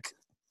pandemic.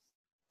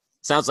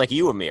 Sounds like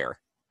you, Amir.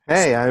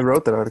 Hey, I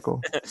wrote that article.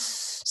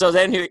 So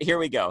then here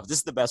we go. This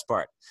is the best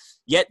part.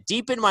 Yet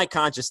deep in my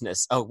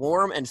consciousness, a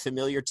warm and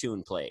familiar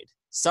tune played.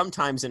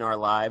 Sometimes in our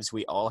lives,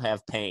 we all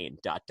have pain, ...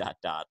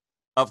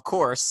 Of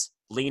course,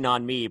 Lean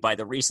on Me by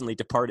the recently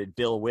departed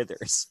Bill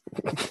Withers.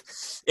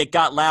 It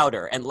got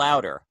louder and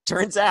louder.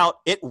 Turns out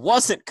it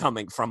wasn't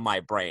coming from my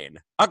brain.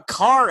 A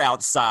car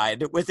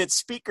outside with its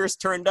speakers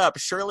turned up,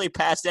 surely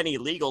past any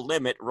legal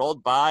limit,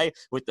 rolled by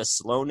with the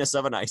slowness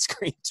of an ice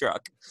cream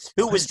truck.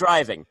 Who was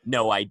driving?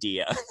 No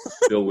idea.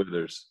 Bill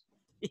Withers.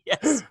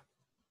 Yes.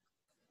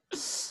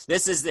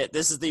 This is it.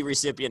 This is the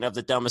recipient of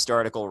the dumbest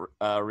article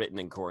written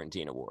in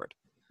quarantine award.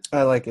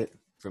 I like it.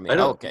 For me. I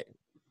don't- Okay.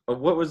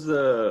 What was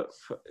I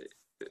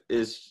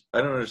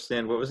don't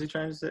understand. What was he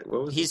trying to say?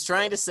 He's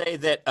trying to say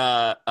that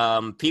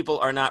people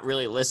are not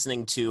really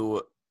listening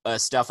to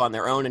stuff on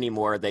their own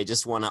anymore. They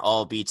just want to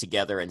all be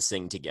together and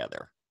sing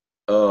together.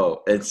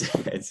 Oh, and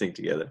sing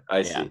together.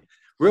 I see.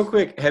 Real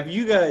quick, have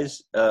you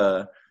guys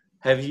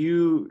have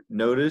you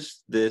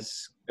noticed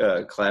this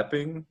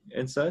clapping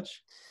and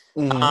such?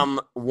 Mhm.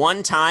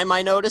 One time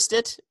I noticed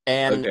it,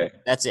 and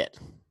that's it.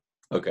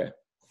 Okay.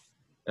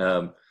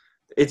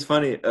 It's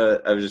funny.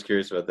 I was just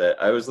curious about that.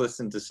 I was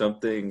listening to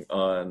something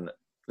on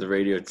the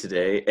radio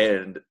today,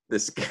 and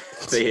this guy,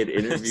 they had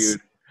interviewed.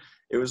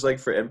 It was like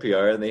for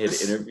NPR, and they had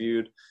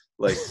interviewed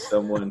like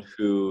someone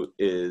who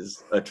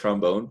is a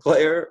trombone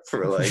player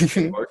for like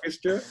an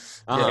orchestra,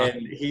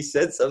 and he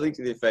said something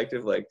to the effect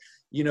of like,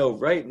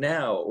 right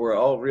now we're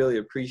all really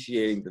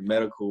appreciating the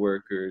medical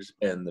workers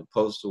and the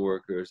postal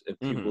workers and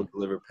people who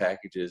deliver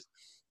packages.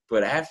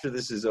 But after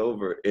this is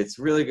over, it's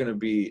really going to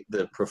be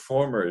the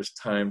performers'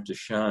 time to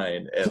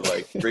shine and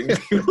like bring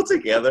people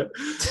together.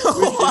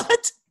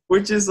 What?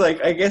 Which is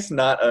like, I guess,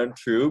 not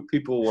untrue.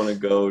 People want to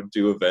go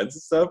do events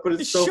and stuff, but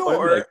it's so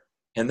funny. Like,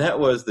 and that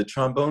was the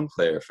trombone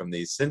player from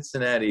the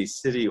Cincinnati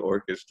City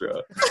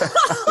Orchestra.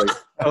 Like,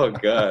 oh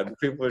God,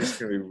 people are just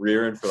going to be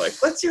rearing for like,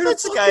 let's hear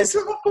this guy's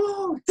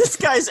trombone. This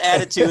guy's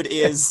attitude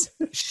is,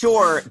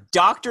 sure,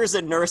 doctors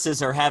and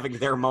nurses are having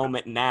their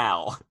moment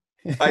now.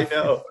 I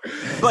know.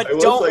 But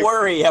don't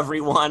worry,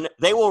 everyone.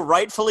 They will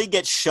rightfully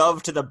get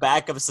shoved to the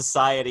back of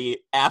society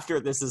after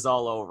this is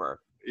all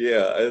over.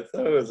 Yeah, I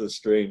thought it was a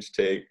strange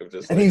take of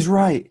just. And he's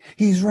right.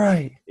 He's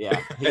right.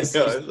 Yeah, he's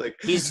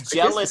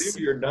jealous.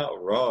 Maybe you're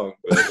not wrong,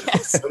 but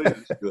it's funny to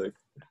just be like,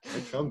 my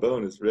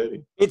trombone is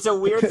ready. It's a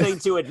weird thing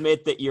to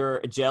admit that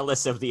you're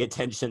jealous of the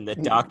attention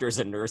that doctors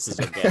and nurses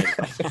are getting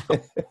right now.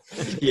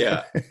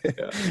 Yeah.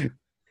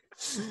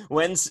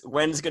 When's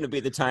going to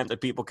be the time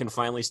that people can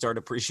finally start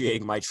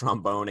appreciating my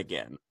trombone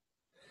again?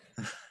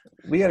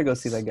 We got to go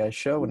see that guy's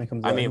show when it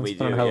comes out. I mean, we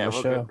do. Yeah,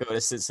 we'll go to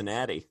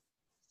Cincinnati.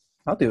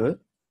 I'll do it.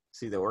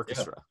 See the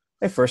orchestra.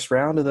 Hey, first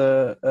round of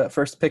the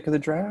first pick of the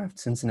draft,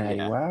 Cincinnati.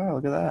 Yeah. Wow,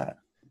 look at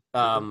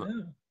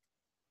that.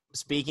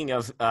 Speaking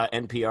of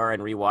NPR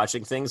and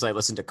rewatching things, I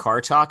listened to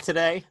Car Talk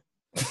today.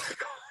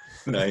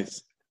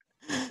 Nice.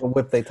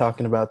 What they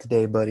talking about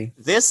today, buddy?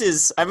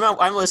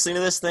 I'm listening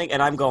to this thing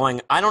and I'm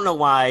going, I don't know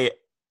why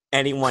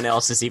anyone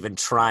else is even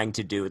trying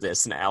to do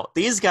this now.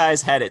 These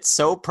guys had it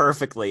so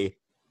perfectly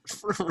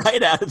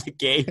right out of the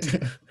gate.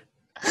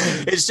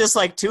 It's just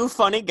like two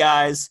funny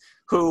guys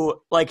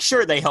who, like,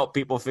 sure, they help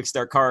people fix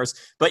their cars,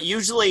 but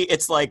usually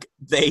it's like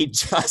they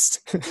just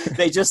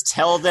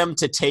tell them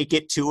to take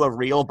it to a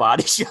real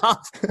body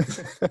shop.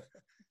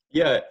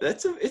 Yeah,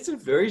 it's a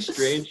very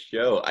strange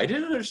show. I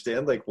didn't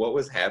understand like what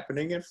was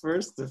happening at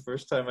first, the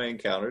first time I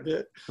encountered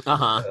it.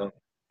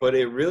 But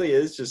it really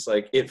is just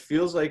like, it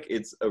feels like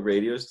it's a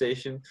radio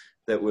station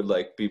that would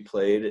like be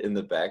played in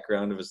the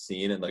background of a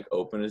scene and like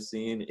open a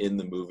scene in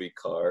the movie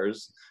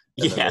Cars.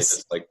 And then they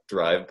just like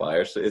drive by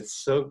or so.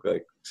 It's so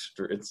like,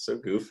 it's so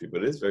goofy,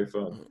 but it's very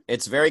fun.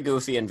 It's very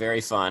goofy and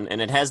very fun. And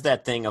it has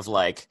that thing of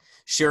like,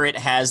 sure, it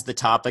has the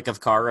topic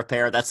of car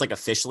repair. That's like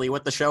officially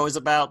what the show is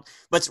about.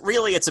 But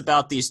really it's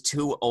about these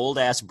two old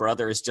ass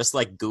brothers just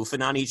like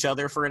goofing on each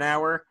other for an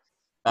hour.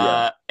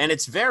 And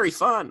it's very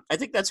fun. I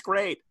think that's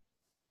great.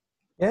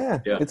 Yeah,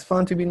 it's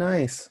fun to be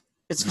nice.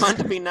 It's fun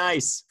to be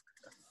nice.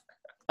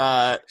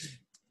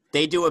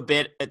 They do a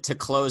bit to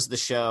close the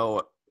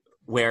show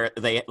where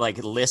they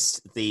like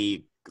list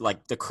the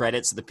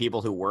credits of the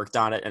people who worked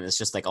on it, and it's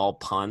just like all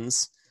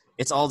puns.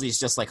 It's all these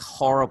just like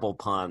horrible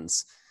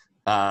puns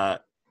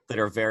that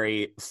are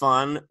very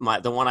fun.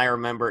 The one I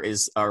remember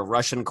is a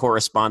Russian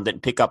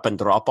correspondent pick up and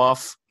drop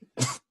off.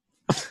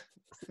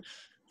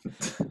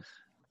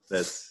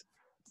 That's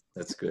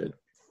good.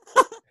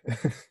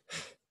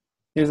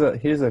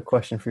 Here's a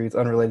question for you. It's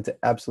unrelated to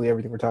absolutely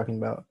everything we're talking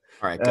about.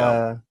 All right,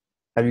 go.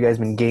 Have you guys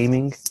been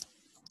gaming?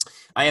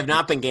 I have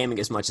not been gaming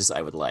as much as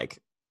I would like.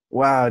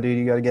 Wow, dude,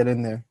 you got to get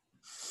in there.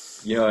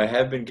 I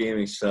have been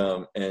gaming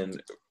some,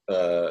 and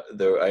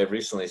I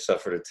recently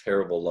suffered a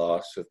terrible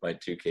loss with my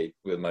 2K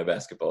with my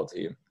basketball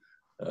team.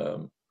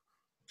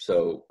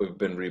 So we've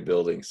been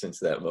rebuilding since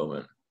that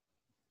moment.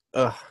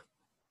 Ugh.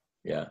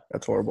 Yeah.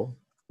 That's horrible.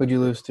 Who'd you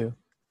lose to?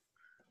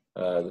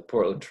 The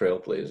Portland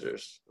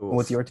Trailblazers. Oof.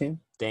 What's your team?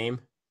 Dame?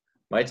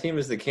 My team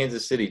is the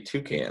Kansas City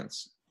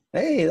Toucans.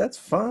 Hey, that's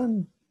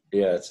fun.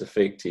 Yeah, it's a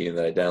fake team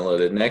that I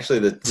downloaded. And actually,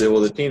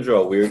 the teams are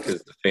all weird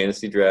because the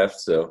fantasy draft,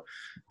 so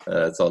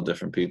it's all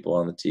different people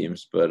on the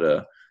teams. But,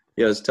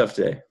 yeah, it was a tough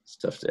day. It's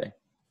a tough day.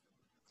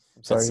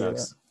 Sorry.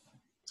 It's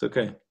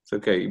okay. It's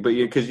okay. But,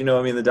 because,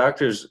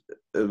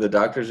 the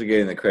doctors are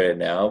getting the credit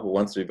now, but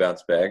once we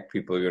bounce back,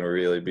 people are going to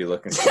really be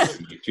looking for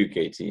the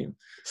 2K team.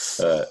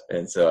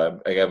 And so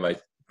I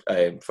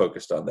am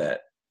focused on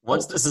that.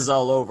 Once this is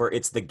all over,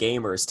 it's the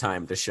gamers'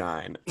 time to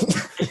shine.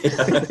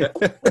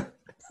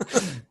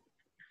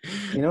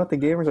 You know what? The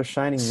gamers are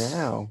shining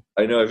now.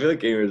 I know. I feel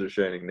like gamers are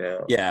shining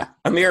now. Yeah.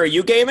 Amir, are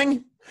you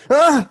gaming?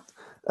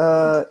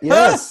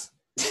 Yes.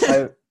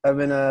 I've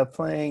been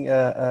playing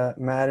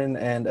Madden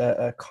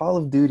and Call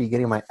of Duty,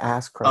 getting my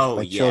ass crushed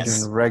by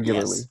children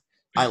regularly. Yes.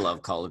 I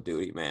love Call of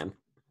Duty, man.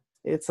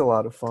 It's a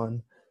lot of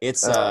fun.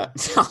 It's oh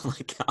my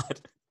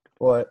god.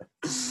 What?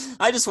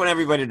 I just want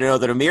everybody to know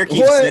that Amir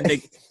keeps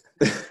sending.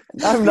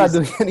 I'm not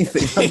doing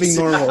anything. I'm being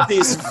normal.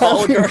 These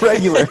vulgar,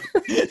 regular.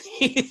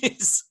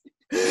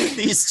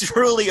 these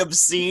truly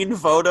obscene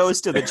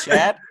photos to the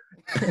chat.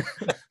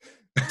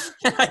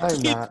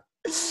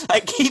 I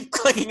keep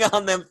clicking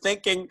on them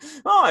thinking,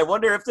 oh, I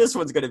wonder if this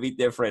one's going to be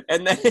different.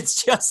 And then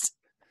it's just,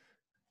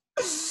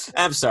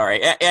 I'm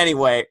sorry.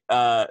 Anyway,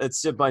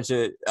 it's a bunch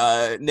of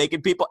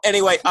naked people.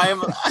 Anyway,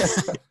 I'm,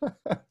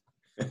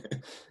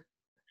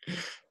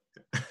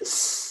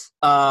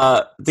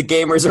 the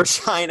gamers are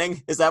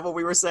shining. Is that what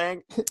we were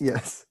saying?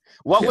 Yes.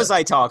 What was I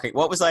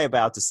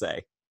about to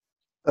say?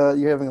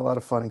 You're having a lot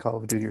of fun in Call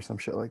of Duty or some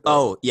shit like that.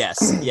 Oh,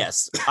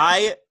 yes.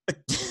 I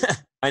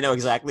know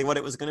exactly what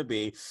it was going to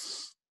be,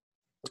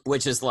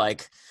 which is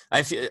like,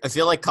 I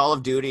feel like Call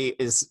of Duty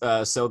is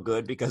so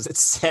good because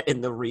it's set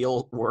in the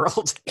real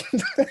world.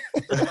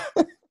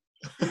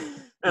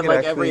 And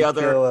like every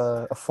other... Kill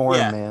a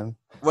foreign man.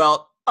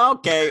 Well,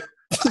 okay.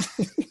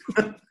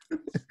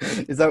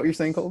 Is that what you're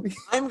saying, Colby?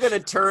 I'm going to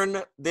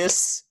turn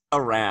this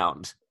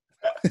around.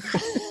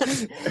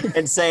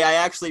 And say I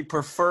actually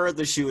prefer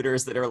the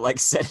shooters that are like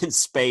set in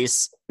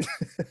space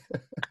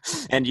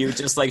and you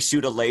just like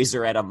shoot a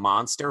laser at a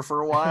monster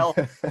for a while.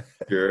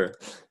 Sure.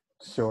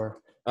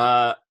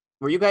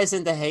 Were you guys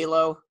into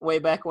Halo way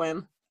back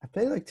when? I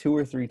played like 2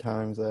 or 3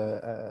 times.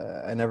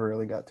 I never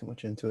really got too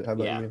much into it. How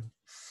about you?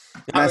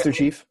 Master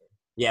Chief?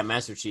 Yeah,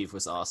 Master Chief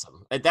was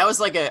awesome. That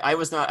was like I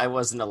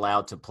wasn't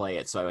allowed to play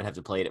it, so I would have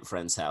to play it at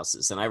friends'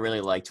 houses. And I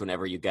really liked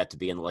whenever you got to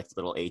be in like the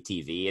little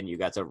ATV and you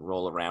got to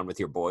roll around with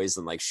your boys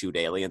and like shoot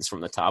aliens from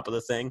the top of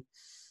the thing.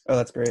 Oh,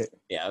 that's great.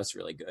 Yeah, it was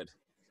really good.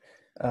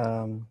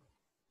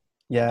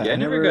 Yeah, I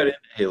never got into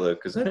Halo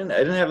because I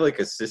didn't have like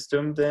a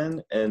system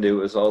then, and it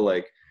was all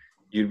like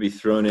you'd be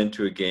thrown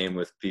into a game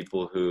with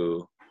people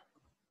who,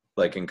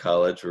 like in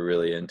college, were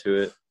really into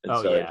it, and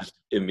I just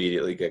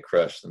immediately get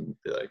crushed and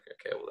be like,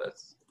 okay, well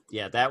that's.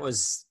 Yeah, that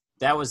was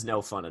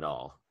no fun at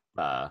all.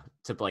 To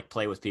like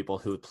play with people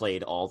who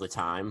played all the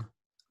time.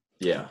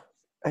 Yeah,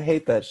 I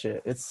hate that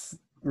shit. It's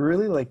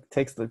really like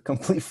takes the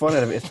complete fun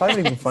out of it. It's probably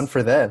not even fun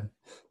for them.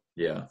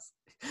 Yeah.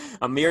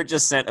 Amir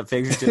just sent a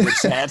picture to the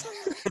chat.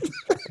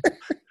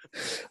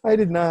 I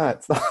did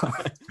not.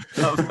 Stop.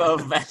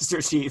 of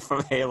Master Chief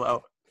from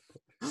Halo.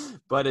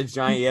 But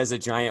he has a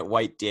giant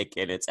white dick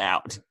and it's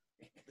out.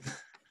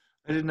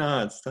 I did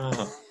not.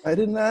 Stop. I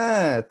did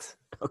not.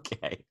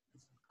 Okay.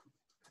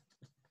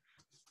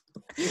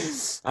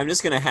 I'm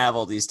just going to have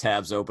all these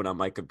tabs open on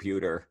my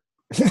computer.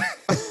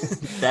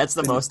 That's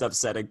the most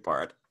upsetting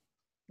part.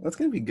 That's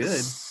going to be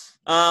good.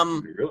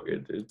 Be real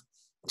good, dude.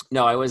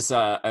 No, I was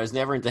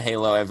never into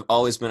Halo. I've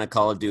always been a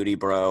Call of Duty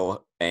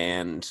bro,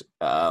 and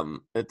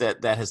that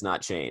has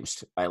not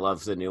changed. I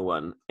love the new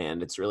one,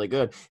 and it's really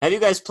good. Have you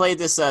guys played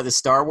this the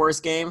Star Wars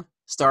game?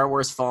 Star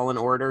Wars Fallen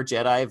Order,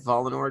 Jedi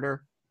Fallen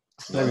Order?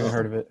 Never even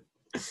heard of it.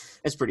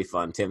 It's pretty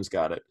fun. Tim's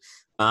got it.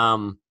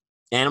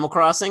 Animal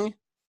Crossing?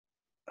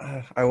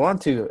 I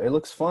want to. It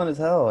looks fun as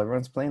hell.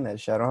 Everyone's playing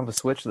that shit. I don't have a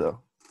Switch though.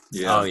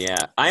 Yeah. Oh yeah.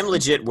 I'm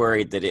legit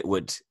worried that it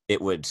would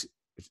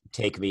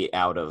take me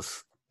out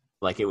of,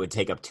 like, it would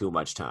take up too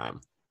much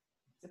time.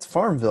 It's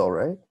Farmville,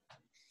 right?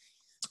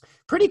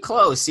 Pretty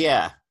close,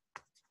 yeah.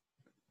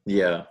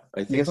 Yeah, I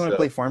think you guys want to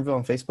play Farmville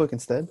on Facebook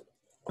instead?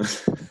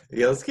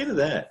 Yeah, let's get to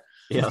that.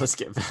 Yeah, let's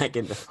get back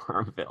into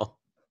Farmville.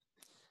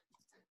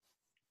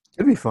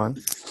 It'd be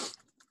fun.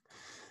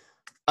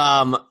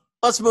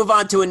 Let's move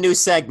on to a new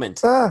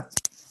segment.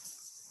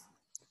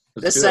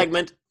 This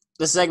segment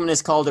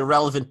is called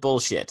Irrelevant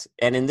Bullshit.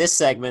 And in this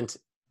segment,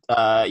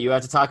 you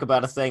have to talk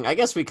about a thing. I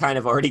guess we kind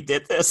of already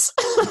did this.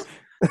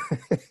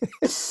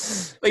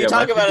 But you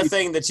talk about a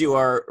thing that you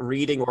are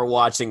reading or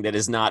watching that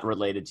is not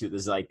related to the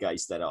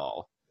zeitgeist at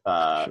all.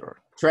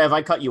 Sure. Trev,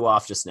 I cut you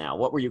off just now.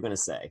 What were you going to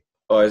say?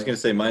 Oh, I was going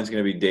to say mine's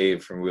going to be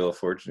Dave from Wheel of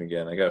Fortune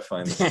again. I got to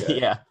find this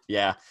guy.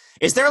 Yeah.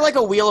 Is there like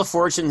a Wheel of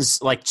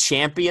Fortune's like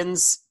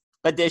Champions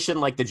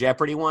edition, like the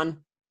Jeopardy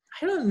one?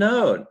 I don't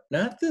know.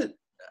 Not that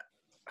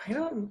I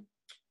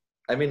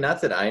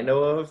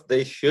know of.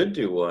 They should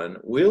do one.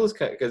 Wheel is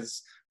kind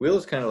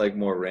of like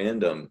more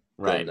random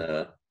than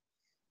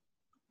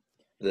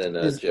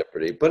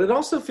Jeopardy. But it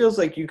also feels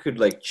like you could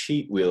like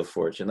cheat Wheel of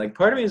Fortune. Like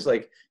part of me is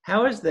like,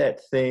 how is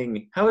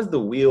the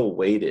wheel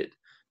weighted?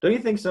 Don't you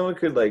think someone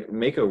could like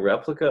make a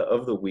replica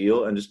of the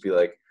wheel and just be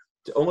like,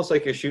 almost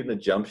like you're shooting a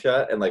jump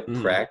shot and like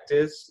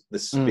practice the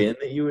spin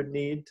that you would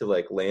need to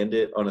like land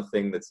it on a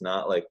thing that's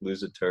not like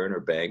lose a turn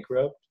or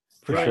bankrupt?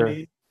 For sure.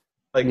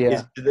 Like,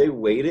 do they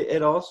weight it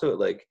at all so it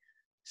like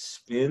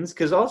spins?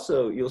 Because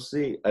also you'll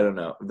see, I don't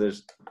know.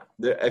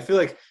 I feel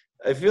like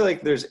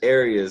there's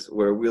areas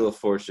where Wheel of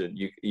Fortune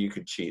you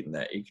could cheat in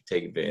that. You could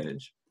take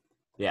advantage.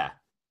 Yeah.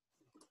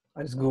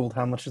 I just Googled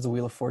how much does a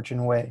Wheel of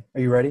Fortune weigh.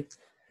 Are you ready?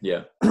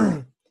 Yeah.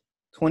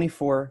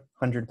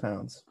 2,400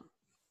 pounds.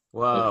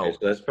 Whoa. Okay, so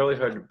that's probably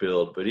hard to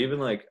build, but even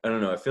like, I don't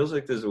know, it feels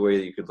like there's a way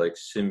that you could like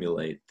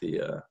simulate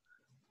the,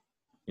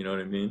 you know what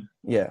I mean?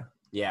 Yeah.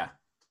 Yeah.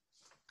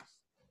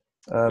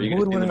 Who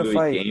would win in a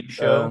fight? Game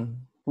show?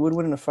 Who would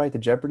win in a fight, the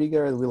Jeopardy guy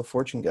or the Wheel of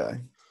Fortune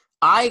guy?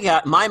 I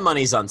got my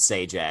money's on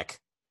Sajak.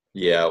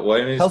 Yeah,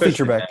 well, I mean, Healthy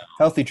Trebek.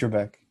 Healthy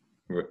Trebek.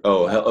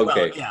 Oh,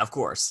 okay. Well, yeah, of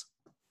course.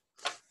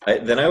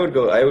 Then I would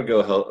go.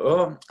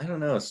 Oh, I don't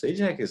know.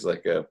 Sajak is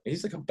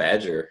he's like a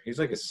badger. He's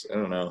like I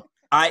don't know.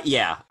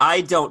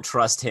 I don't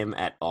trust him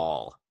at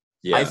all.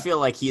 Yeah. I feel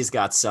like he's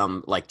got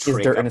some like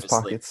trick dirt in his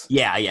pockets.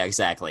 Yeah,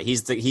 exactly.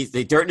 He's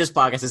the dirt in his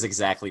pockets is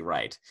exactly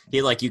right.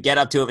 He like you get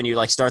up to him and you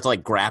like start to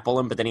like grapple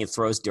him, but then he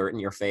throws dirt in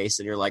your face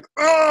and you're like,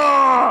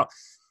 oh.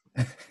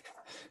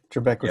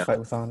 Trebek would fight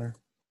with honor.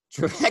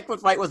 Trebek would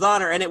fight with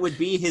honor, and it would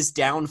be his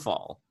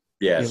downfall.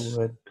 Yes. It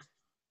would.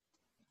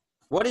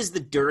 What is the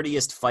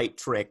dirtiest fight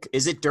trick?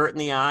 Is it dirt in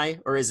the eye,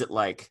 or is it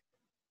like?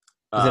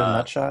 Is it a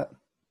nut shot?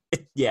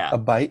 Yeah. A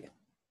bite.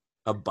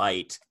 A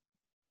bite.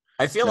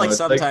 I feel like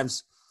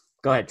sometimes.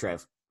 Go ahead,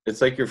 Trev. It's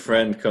like your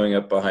friend coming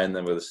up behind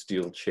them with a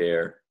steel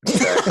chair,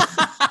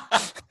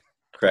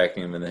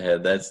 cracking him in the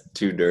head. That's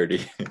too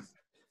dirty.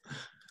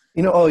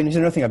 You know, there's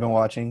another thing I've been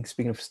watching.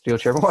 Speaking of steel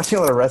chair, I've been watching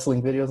a lot of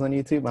wrestling videos on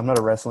YouTube. I'm not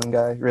a wrestling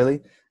guy,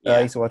 really. Yeah.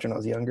 I used to watch when I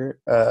was younger.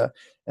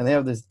 And they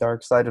have this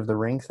Dark Side of the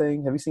Ring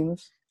thing. Have you seen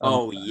this?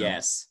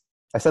 Yes.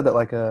 I said that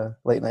like a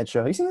late night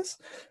show. Have you seen this?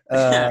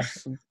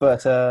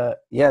 But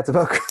it's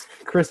about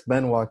Chris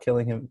Benoit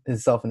killing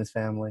himself and his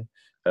family.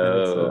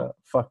 Oh. It's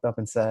fucked up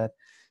and sad.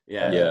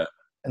 Yeah.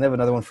 And they have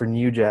another one for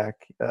New Jack,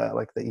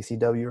 like the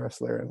ECW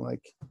wrestler, and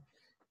like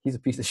he's a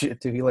piece of shit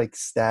too. He like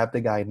stabbed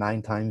a guy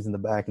 9 times in the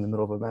back in the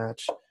middle of a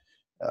match.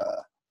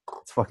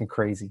 It's fucking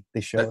crazy.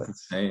 They show That's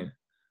insane.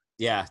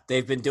 Yeah,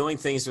 they've been doing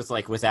things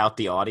without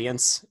the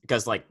audience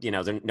because, like, you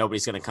know,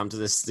 nobody's going to come to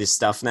this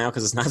stuff now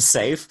because it's not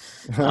safe.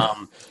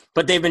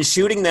 But they've been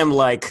shooting them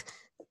like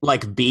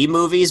B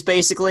movies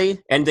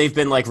basically, and they've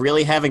been like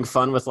really having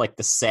fun with like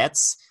the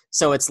sets.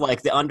 So it's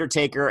like the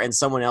Undertaker and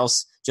someone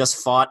else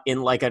just fought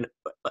in like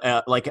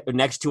like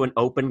next to an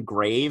open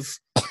grave.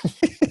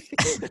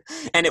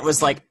 And it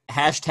was like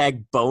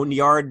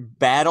 #boneyard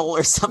battle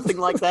or something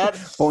like that.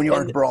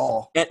 Boneyard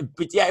brawl.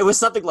 But yeah, it was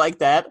something like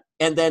that.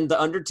 And then the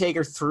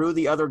Undertaker threw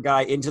the other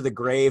guy into the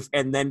grave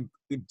and then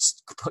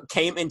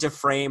came into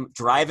frame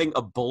driving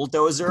a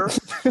bulldozer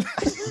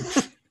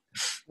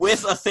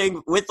with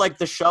like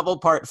the shovel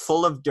part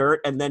full of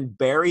dirt and then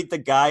buried the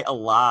guy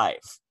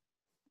alive.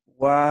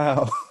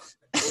 Wow.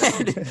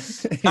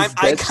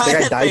 I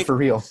kind of died for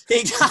real.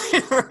 He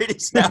died already.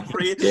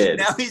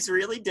 Now he's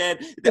really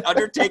dead. The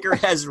Undertaker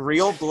has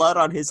real blood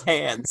on his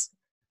hands.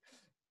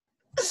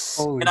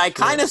 Holy I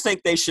kind of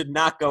think they should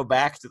not go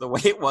back to the way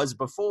it was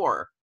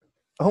before.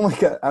 Oh my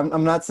god!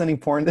 I'm not sending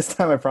porn this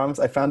time. I promise.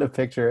 I found a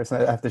picture, so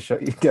I have to show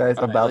you guys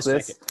about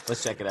this.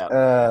 Let's check it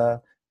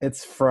out.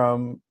 It's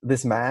from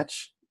this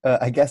match.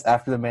 I guess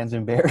after the man's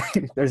been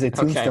buried, there's a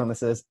tombstone that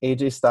says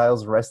AJ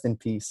Styles rest in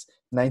peace,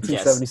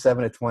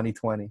 1977 to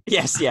 2020.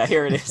 Yes, yeah,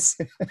 here it is.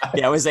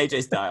 Yeah, it was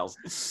AJ Styles.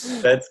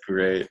 That's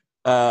great.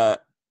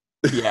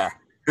 Yeah.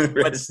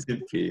 Rest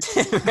in peace.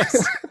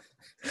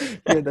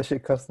 Yeah, that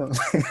shit custom.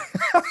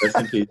 Rest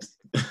in peace.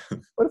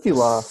 What if you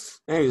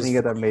lost and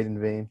you got that made in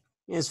vain?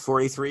 He's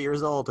 43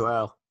 years old.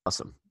 Wow.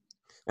 Awesome.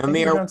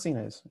 Amir,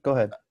 go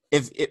ahead.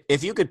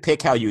 If you could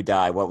pick how you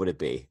die, what would it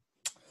be?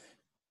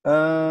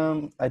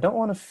 I don't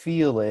want to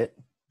feel it.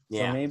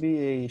 Yeah. So maybe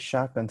a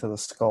shotgun to the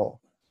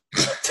skull.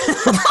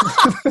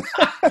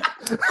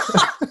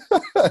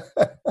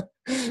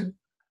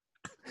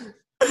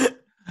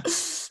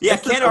 Yeah,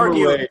 can't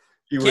argue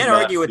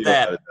with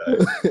that.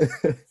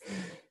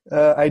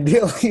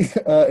 Ideally,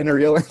 in a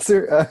real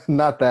answer,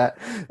 not that.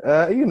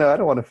 I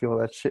don't want to feel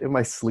that shit in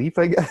my sleep,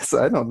 I guess.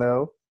 I don't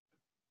know.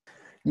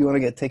 You want to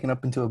get taken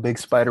up into a big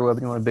spider web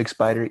and you want a big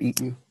spider to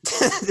eat you?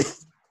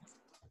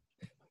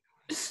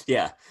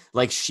 Yeah,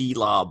 like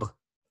Shelob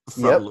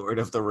from Yep. Lord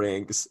of the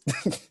Rings.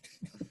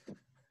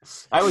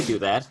 I would do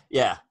that.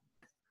 Yeah.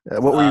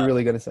 What were you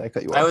really going to say? I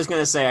cut you off. I was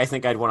going to say I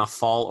think I'd want to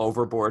fall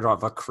overboard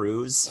of a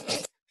cruise.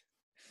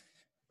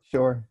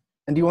 Sure.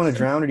 And do you want to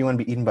drown or do you want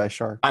to be eaten by a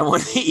shark? I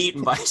want to be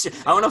eaten by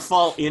I want to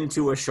fall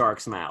into a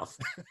shark's mouth.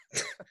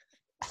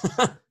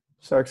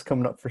 Shark's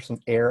coming up for some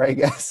air, I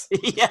guess.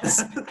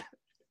 Yes.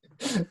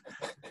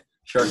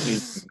 Shark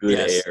needs good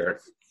Yes. air.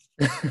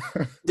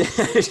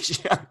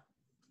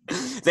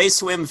 They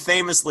swim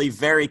famously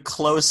very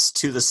close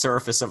to the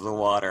surface of the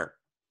water.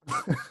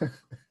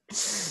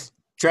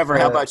 Trevor,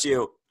 how about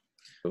you?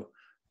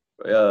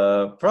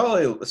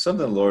 Probably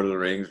something Lord of the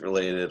Rings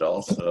related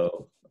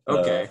also.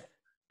 Okay.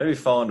 Maybe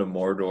fall into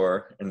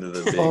Mordor, into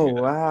the big... Oh,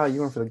 wow.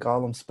 You went for the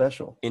Gollum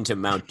special. Into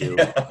Mount Doom.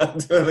 Yeah,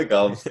 the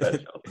Gollum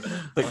special.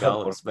 The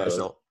Gollum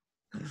special.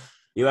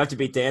 You have to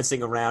be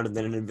dancing around and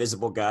then an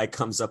invisible guy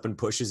comes up and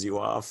pushes you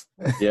off.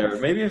 Yeah, or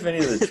maybe if any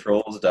of the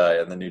trolls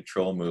die in the new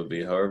Troll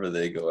movie, however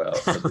they go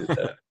out, I'll do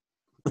that.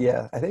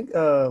 Yeah, I think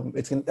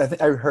it's gonna.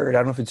 I heard. I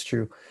don't know if it's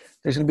true.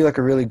 There's gonna be like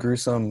a really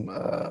gruesome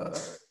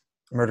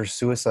murder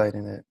suicide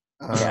in it.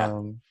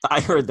 Yeah.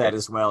 I heard that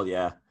as well.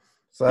 Yeah.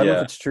 So I don't know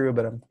if it's true,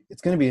 but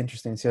it's gonna be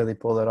interesting to see how they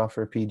pull that off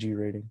for a PG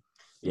rating.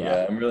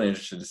 Yeah. I'm really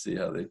interested to see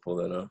how they pull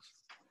that off.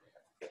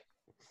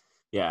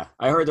 Yeah.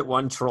 I heard that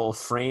one troll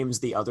frames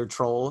the other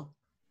troll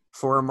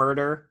for a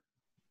murder.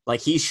 Like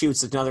he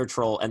shoots another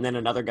troll and then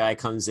another guy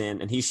comes in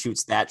and he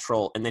shoots that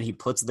troll and then he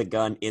puts the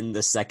gun in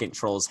the second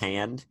troll's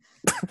hand.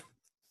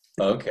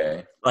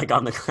 Okay. Like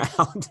on the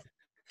ground.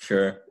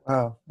 Sure.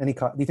 Wow. And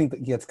do you think that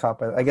he gets caught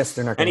by? I guess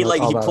they're not. And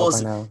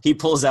Gonna he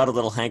pulls out a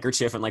little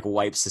handkerchief and like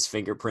wipes his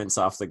fingerprints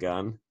off the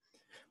gun.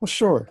 Well,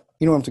 sure.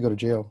 You don't have to go to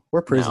jail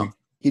or prison. No.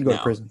 He'd go No.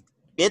 to prison.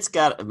 It's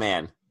got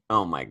man.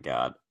 Oh my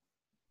god.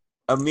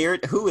 Amir,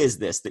 who is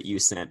this that you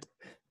sent?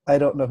 I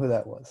don't know who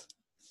that was.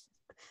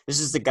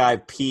 This is the guy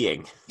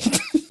peeing.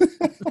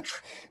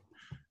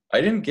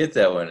 I didn't get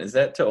that one. Is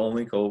that to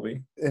only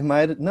Colby? It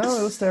might. No,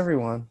 it was to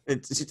everyone.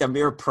 It's just,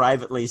 Amir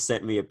privately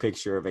sent me a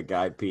picture of a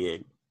guy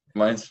peeing.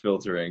 Mine's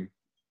filtering.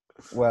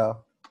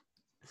 Well,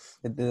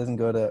 it doesn't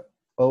go to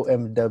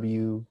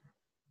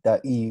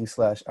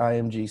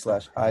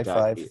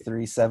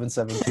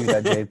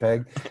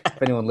omw.eu/img/i53772.jpg.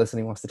 If anyone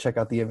listening wants to check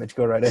out the image,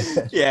 go right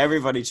ahead. Yeah,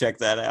 everybody check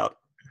that out.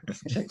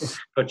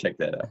 Go check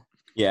that out.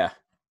 Yeah.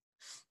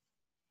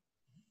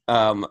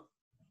 I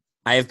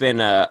have been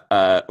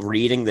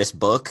reading this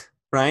book,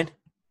 Ryan.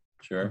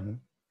 Sure. Mhm.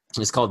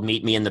 It's called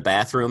Meet Me in the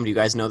Bathroom. Do you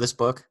guys know this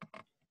book?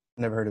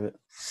 Never heard of it.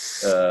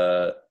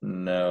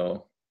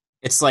 No.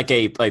 It's like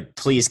a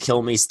Please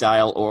Kill Me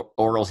style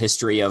oral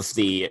history of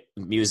the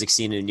music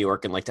scene in New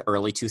York in like the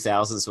early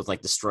 2000s with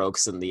like the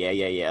Strokes and the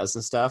Yeah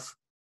and stuff.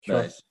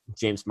 Sure. Nice.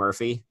 James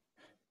Murphy.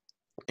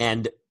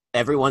 And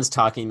everyone's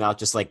talking about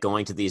just like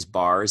going to these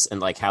bars and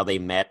like how they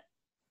met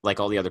like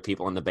all the other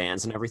people in the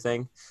bands and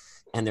everything.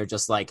 And they're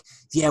just like,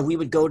 yeah, we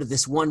would go to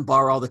this one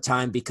bar all the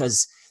time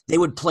because they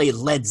would play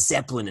Led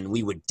Zeppelin and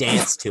we would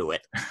dance to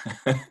it.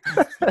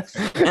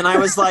 And I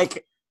was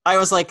like,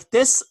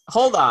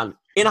 hold on.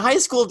 In high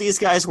school, these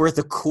guys were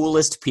the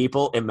coolest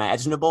people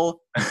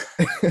imaginable.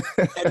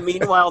 And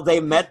meanwhile, they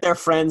met their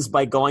friends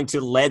by going to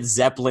Led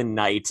Zeppelin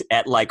night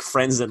at like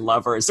Friends and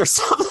Lovers or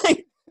something.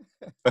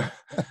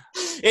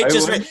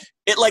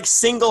 It like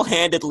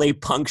single-handedly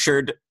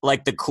punctured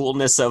like the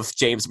coolness of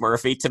James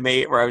Murphy to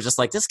me, where I was just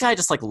like, this guy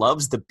just like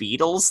loves the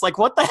Beatles. Like,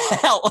 what the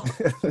hell?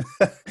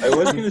 I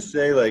was gonna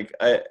say like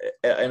I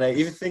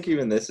even think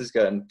this has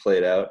gotten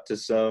played out to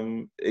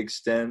some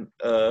extent,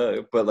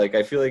 but like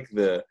I feel like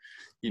the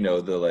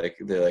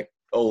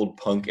old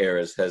punk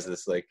eras has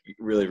this like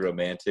really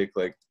romantic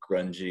like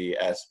grungy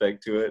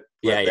aspect to it.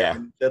 Yeah, But yeah.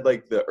 then, that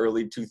like the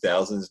early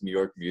 2000s New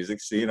York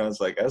music scene, I was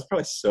like, I was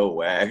probably so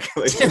whack.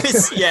 Like,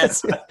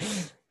 Yes.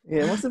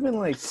 Yeah, it must have been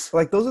like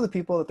those are the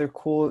people that they're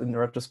cool in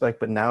retrospect,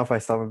 but now if I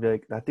saw them, I'd be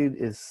like, that dude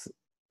is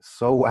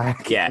so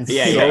whack. Yeah, and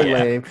yeah, so yeah, yeah.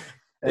 lame.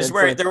 And it's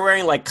like, They're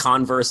wearing like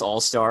Converse All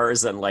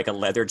Stars and like a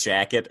leather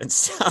jacket and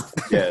stuff.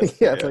 yeah,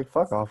 yeah, it's like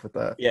fuck off with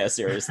that. Yeah,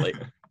 seriously.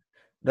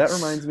 That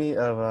reminds me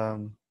of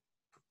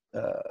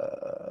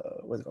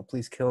what's it called?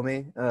 Please Kill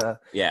Me.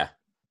 Yeah.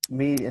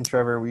 Me and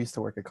Trevor, we used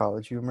to work at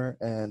College Humor,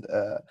 and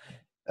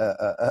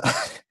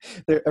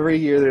every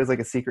year there's like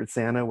a Secret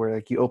Santa where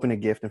like you open a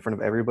gift in front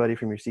of everybody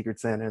from your Secret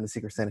Santa, and the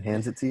Secret Santa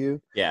hands it to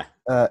you. Yeah.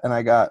 And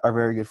I got our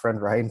very good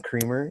friend Ryan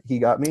Creamer. He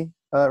got me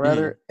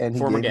and he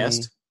Former gave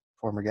guest. me,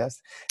 former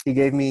guest. He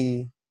gave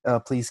me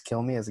Please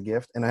Kill Me as a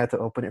gift, and I had to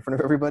open it in front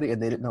of everybody,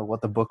 and they didn't know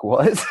what the book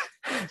was.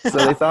 So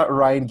they thought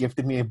Ryan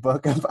gifted me a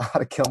book about how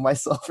to kill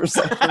myself or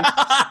something.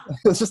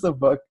 It was just a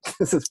book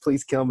that says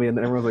Please Kill Me, and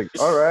then everyone's like,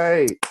 all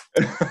right.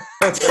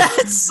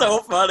 That's so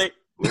funny.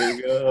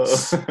 Way to go.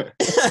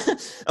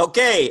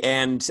 Okay,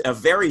 and a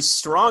very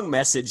strong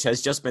message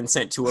has just been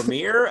sent to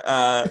Amir.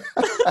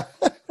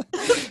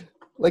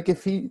 Like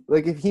if he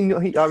knew,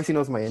 he obviously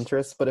knows my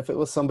interests, but if it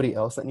was somebody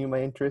else that knew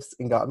my interests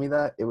and got me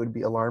that, it would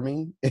be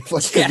alarming. If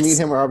like 'cause me Yes.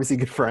 and him are obviously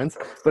good friends,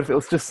 but if it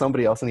was just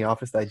somebody else in the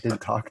office that I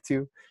didn't talk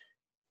to,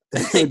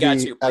 it They would got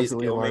be you, please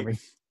absolutely kill me. alarming.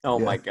 Oh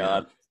Yeah. my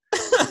god.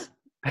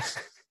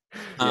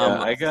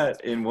 Yeah, I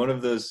got in one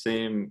of those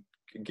same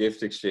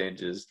gift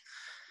exchanges.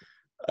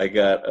 I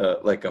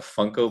got like a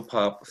Funko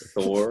Pop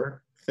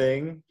Thor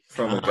thing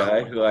from a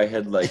guy who I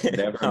had like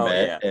never Oh,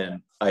 met, yeah.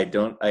 and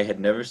I had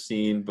never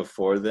seen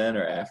before then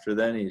or after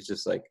then. He's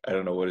just like, I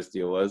don't know what his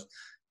deal was,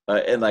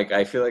 and like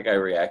I feel like I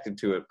reacted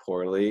to it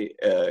poorly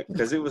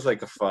because it was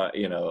like a fun,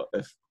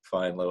 a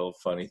fine little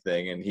funny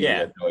thing, and he Yeah.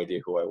 had no idea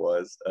who I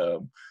was.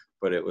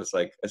 But it was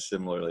like a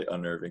similarly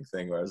unnerving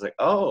thing where I was like,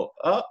 oh,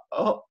 yeah,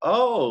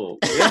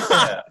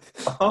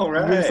 all You're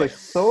right. just like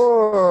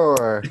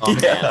Thor. Oh,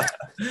 man. Yeah.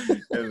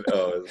 And, it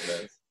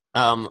was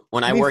nice.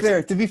 When I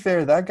worked To be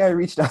fair, that guy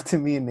reached out to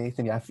me and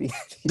Nathan Yaffe.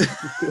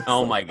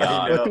 Oh my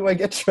god. know. What do I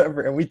get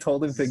Trevor? And we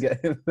told him to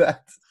get him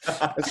that.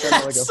 It's kind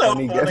of like a So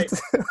funny funny.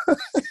 gift.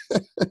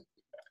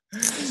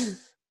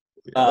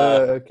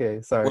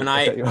 Okay, sorry. when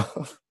I cut you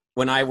off.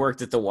 when I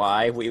worked at the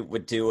Y, we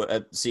would do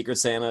a Secret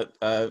Santa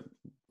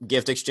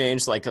gift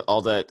exchange, like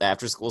all the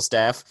after school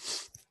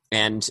staff,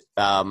 and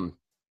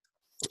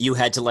you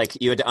had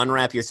to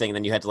unwrap your thing,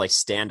 then you had to like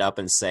stand up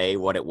and say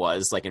what it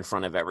was, like in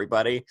front of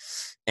everybody.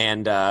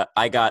 And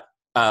I got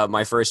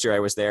my first year I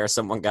was there,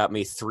 someone got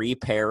me 3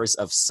 pairs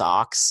of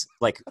socks,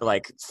 like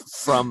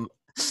from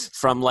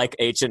like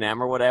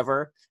H&M or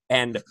whatever.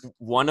 And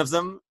one of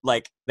them,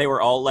 like, they were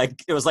all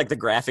like, it was like the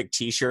graphic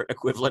T-shirt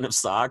equivalent of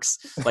socks.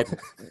 Like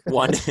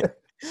one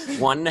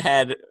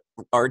had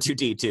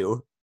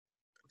R2-D2.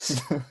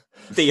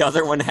 The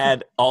other one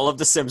had all of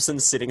the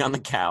Simpsons sitting on the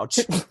couch.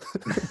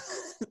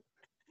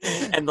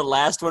 And the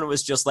last one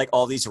was just like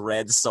all these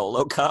red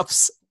Solo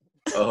cups.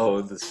 Oh,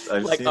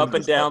 I've Like seen up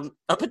and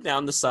this.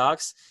 down the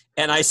socks.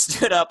 And I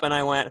stood up and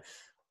I went,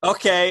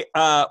 okay,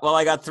 well,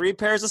 I got 3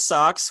 pairs of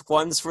socks.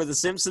 One's for The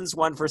Simpsons,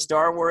 one for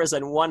Star Wars,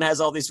 and one has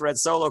all these red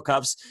Solo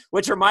cups,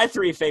 which are my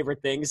 3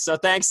 favorite things. So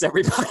thanks,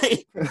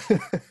 everybody.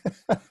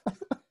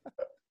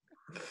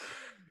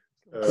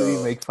 Could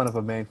you make fun of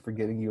a man for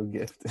getting you a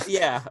gift?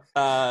 Yeah.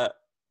 I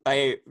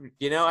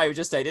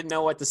didn't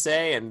know what to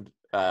say, and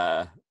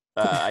I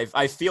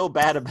feel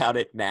bad about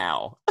it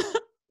now.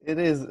 It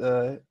is.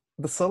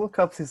 The Solo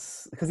cups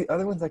is because the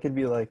other ones I could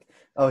be like,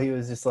 oh, he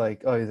was just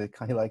like, oh,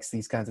 he likes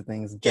these kinds of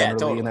things generally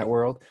totally. in that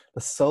world. The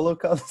Solo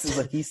cups is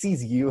like he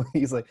sees you, and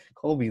he's like,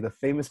 Colby, the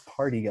famous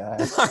party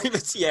guy.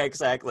 Yeah,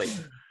 exactly.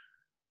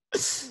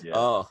 Yeah.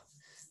 Oh,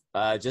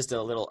 just a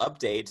little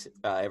update,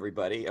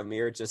 everybody.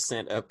 Amir just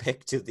sent a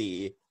pic to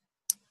the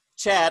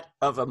chat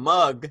of a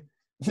mug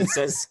that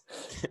says,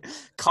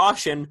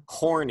 caution,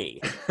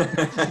 horny.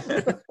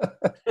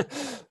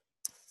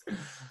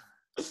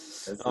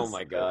 Oh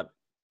my god.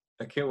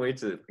 I can't wait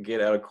to get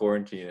out of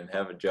quarantine and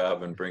have a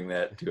job and bring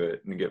that to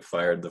it and get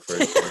fired the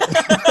first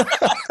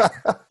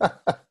time.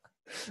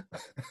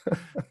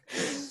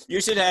 You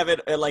should have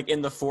it like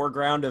in the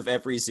foreground of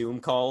every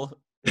Zoom call.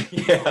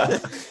 Yeah.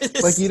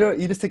 Like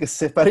you just take a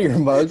sip out of your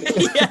mug.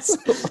 Yes,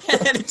 and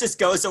then it just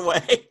goes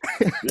away.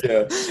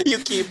 Yeah. You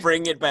keep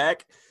bringing it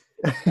back.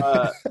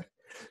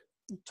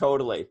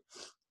 Totally.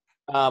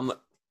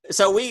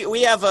 So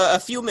we have a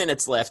few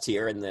minutes left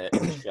here in the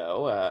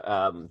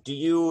show. Do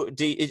you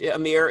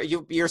Amir?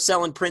 You're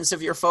selling prints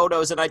of your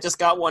photos, and I just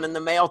got one in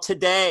the mail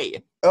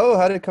today. Oh,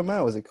 how did it come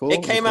out? Was it cool?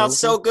 It came out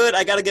so good.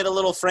 I got to get a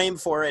little frame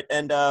for it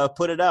and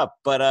put it up.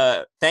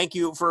 But thank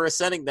you for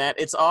sending that.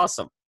 It's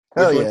awesome.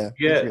 Hell Which yeah! one did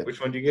you get?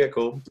 Which one do you get,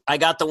 Cole? I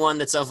got the one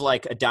that's of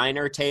like a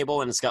diner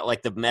table, and it's got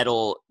like the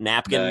metal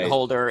napkin Nice.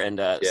 holder and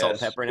salt and Yes,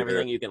 pepper and sure.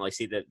 everything. You can like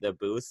see the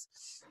booth.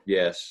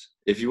 Yes.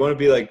 If you want to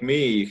be like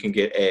me, you can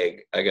get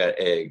egg. I got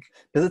egg.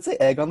 Does it say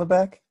egg on the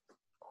back?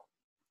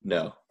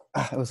 No.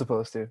 Ah, it was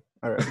supposed to.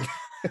 All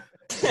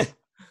right.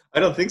 I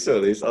don't think so,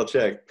 at least. I'll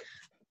check.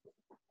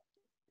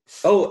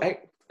 Oh,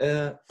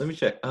 let me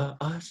check. I'll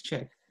have to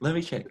check. Let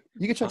me check.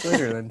 You can check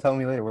later and then tell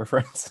me later. We're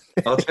friends.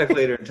 I'll check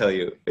later and tell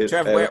you.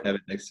 Trev, I where- don't have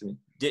it next to me.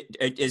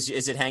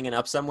 Is it hanging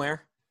up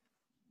somewhere?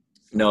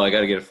 No, I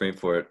got to get a frame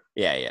for it.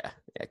 Yeah.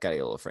 Gotta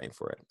get a little frame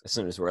for it as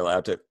soon as we're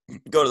allowed to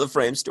go to the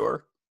frame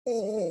store.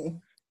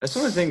 That's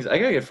one of the things. I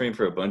got to get a frame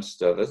for a bunch of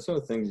stuff. That's one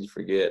of the things you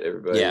forget,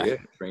 everybody. Yeah. You got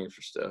to get frame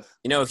for stuff.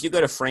 You know, if you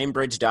go to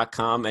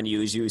framebridge.com and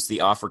use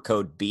the offer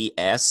code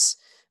BS,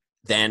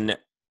 then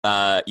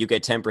you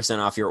get 10%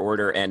 off your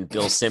order, and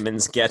Bill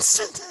Simmons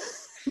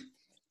gets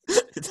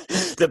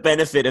the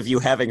benefit of you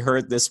having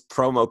heard this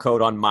promo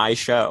code on my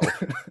show.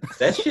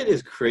 That shit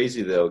is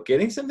crazy, though.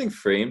 Getting something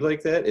framed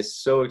like that is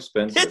so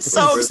expensive. It's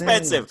so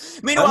expensive.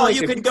 Meanwhile, like,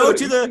 you if can you go go to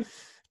to- the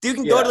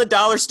go Yeah. to the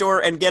dollar store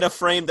and get a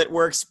frame that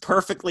works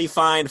perfectly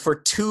fine for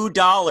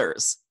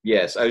 $2.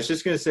 Yes, I was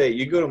just gonna say,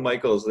 you go to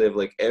Michael's, they have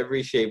like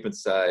every shape and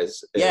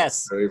size. At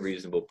Yes. very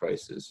reasonable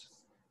prices.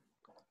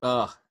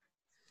 Oh,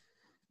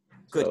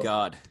 good So,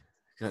 God.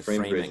 Good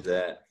Frame framing. bridge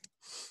that.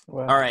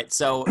 Wow. All right,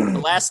 so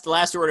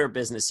last order of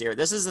business here.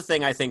 This is the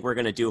thing I think we're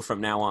going to do from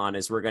now on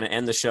is we're going to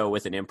end the show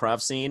with an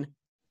improv scene.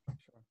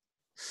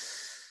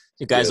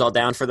 You guys Good. all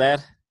down for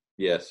that?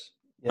 Yes.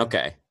 Yeah.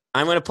 Okay.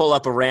 I'm going to pull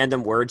up a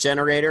random word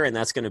generator, and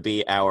that's going to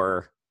be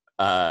our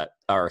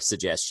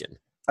suggestion.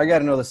 I got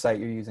to know the site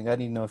you're using. I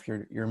need to know if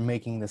you're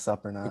making this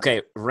up or not.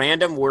 Okay,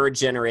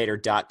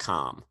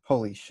 randomwordgenerator.com.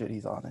 Holy shit,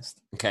 he's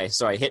honest. Okay,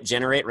 so I hit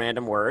generate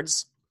random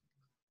words,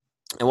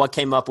 and what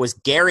came up was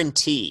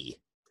guarantee.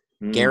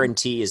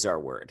 Guarantee is our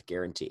word.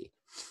 Guarantee.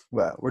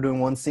 Wow, we're doing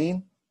one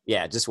scene?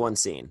 Yeah, just one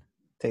scene.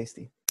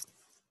 Tasty.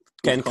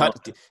 And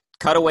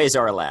cutaways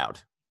are allowed,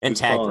 and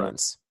tag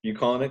runs. You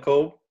calling it,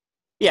 Cole?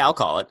 Yeah, I'll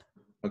call it.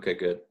 Okay,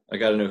 good. I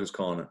got to know who's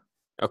calling it.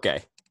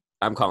 Okay,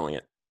 I'm calling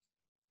it.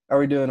 Are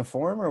we doing a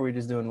form, or are we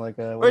just doing like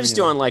a? We're just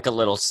doing like a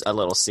little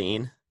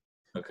scene.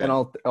 Okay. And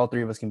all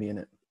three of us can be in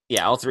it.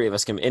 Yeah, all three of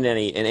us can in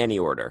any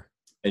order.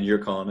 And you're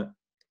calling it?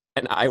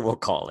 And I will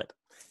call it.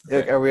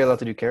 Okay. Are we allowed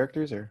to do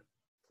characters or?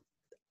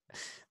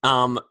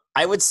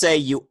 I would say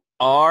you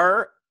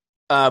are,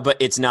 but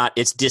it's not.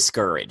 It's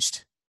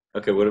discouraged.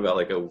 Okay, what about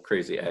like a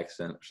crazy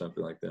accent or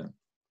something like that?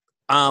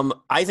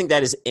 I think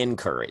that is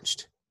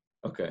encouraged.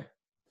 Okay.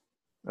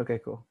 Okay,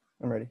 cool.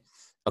 I'm ready.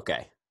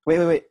 Okay.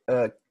 Wait.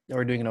 Are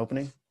we doing an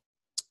opening?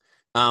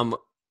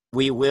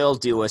 We will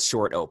do a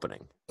short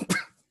opening.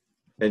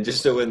 And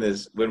just so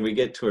when we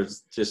get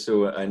towards, just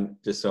so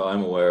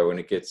I'm aware, when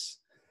it gets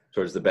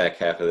towards the back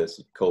half of this,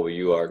 Colby,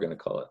 you are going to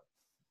call it.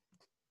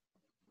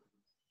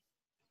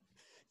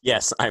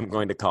 Yes, I'm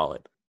going to call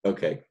it.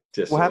 Okay.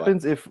 What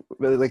happens if,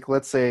 like,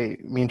 let's say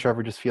me and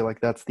Trevor just feel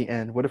like that's the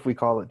end? What if we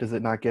call it? Does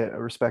it not get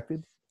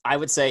respected? I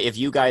would say if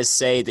you guys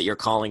say that you're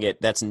calling it,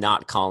 that's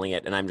not calling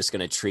it, and I'm just going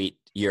to treat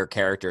your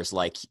characters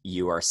like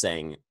you are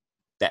saying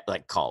that,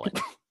 like, call it.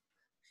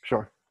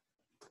 Sure.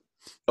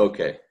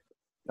 Okay.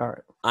 All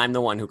right. I'm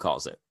the one who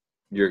calls it.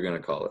 You're going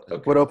to call it.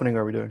 Okay. What opening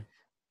are we doing?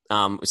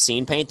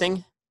 Scene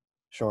painting?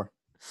 Sure.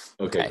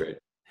 Okay, great.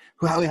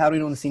 How do we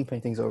know when the scene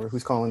painting's over?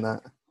 Who's calling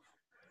that?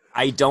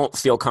 I don't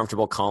feel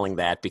comfortable calling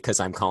that because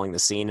I'm calling the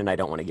scene and I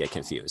don't want to get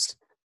confused.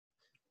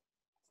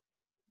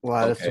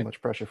 Wow, that's too much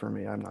pressure for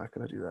me. I'm not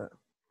going to do that.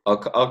 I'll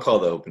call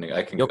the opening.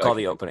 You'll call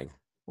the opening.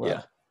 Wow.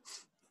 Yeah.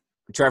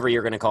 Trevor,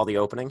 you're going to call the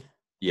opening?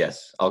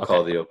 Yes, I'll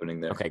call the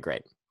opening there. Okay,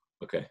 great.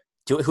 Okay.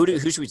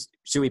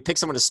 Should we pick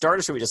someone to start,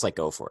 or should we just like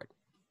go for it?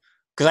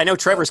 Because I know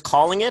Trevor's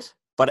calling it,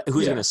 but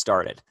who's going to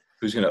start it?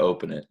 Who's going to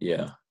open it?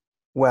 Yeah.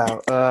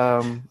 Wow.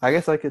 I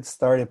guess I could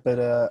start it, but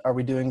are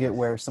we doing it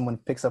where someone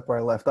picks up where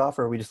I left off,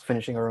 or are we just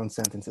finishing our own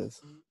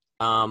sentences?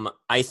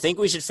 I think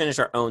we should finish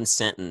our own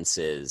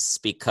sentences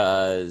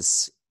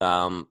because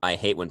I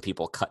hate when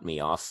people cut me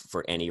off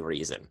for any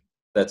reason.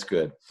 That's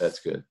good. That's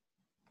good.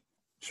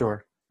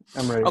 Sure.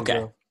 I'm ready to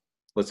go.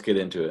 Let's get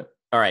into it.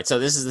 All right. So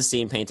this is the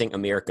scene painting.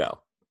 Amir, go.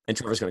 And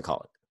Trevor's going to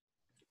call it.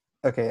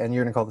 Okay. And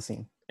you're going to call the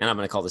scene. And I'm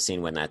going to call the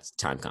scene when that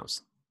time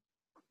comes.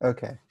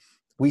 Okay.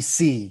 We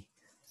see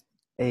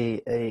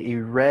a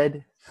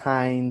red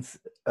Heinz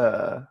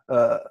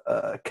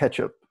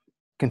ketchup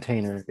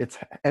container. It's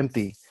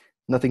empty.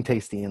 Nothing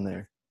tasty in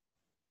there.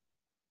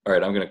 All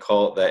right. I'm going to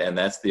call it that. And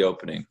that's the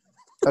opening.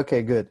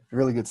 Okay, good.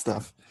 Really good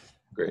stuff.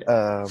 Great.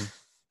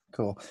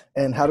 Cool.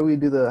 And how do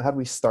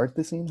we start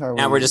the scene?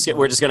 Now we're just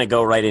going to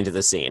go right into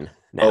the scene.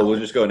 Now. Oh, we'll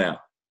just go now.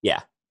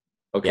 Yeah.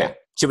 Okay. Yeah.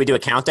 Should we do a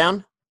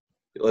countdown?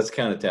 Let's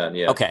count it down.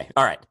 Yeah. Okay.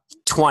 All right.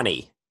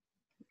 20.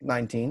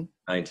 19.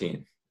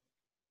 19.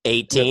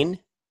 18.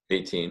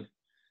 18.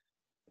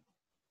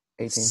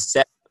 18.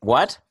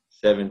 What?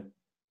 7.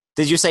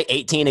 Did you say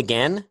 18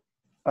 again?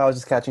 I was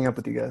just catching up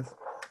with you guys.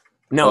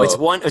 No,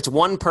 it's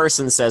one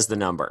person says the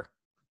number.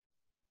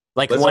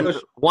 Like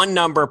one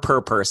number per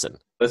person.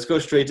 Let's go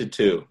straight to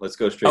 2. Let's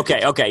go straight to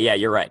 2. Okay, yeah,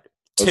 you're right.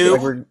 Okay.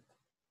 2.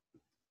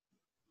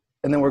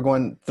 And then we're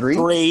going 3?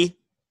 3.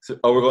 So,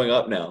 we're going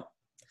up now.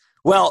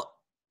 Well,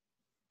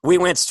 we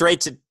went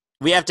straight to –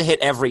 we have to hit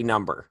every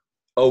number.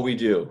 Oh, we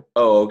do.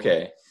 Oh,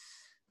 okay.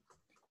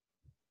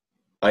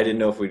 I didn't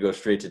know if we'd go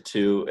straight to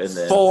 2 and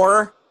then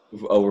 4.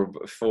 Oh,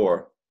 we're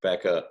 4.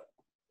 Back up.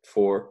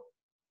 4.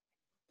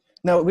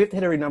 No, we have to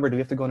hit every number. Do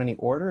we have to go in any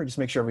order, or just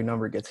make sure every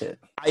number gets hit?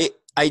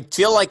 I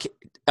feel like,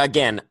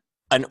 again,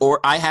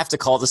 I have to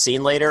call the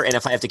scene later, and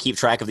if I have to keep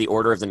track of the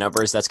order of the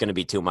numbers, that's going to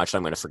be too much.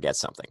 I'm going to forget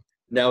something.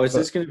 Now, is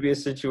this going to be a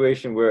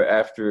situation where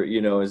after,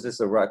 is this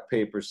a rock,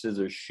 paper,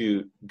 scissors,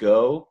 shoot,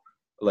 go?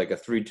 Like a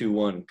 3, 2,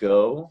 1,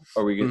 go?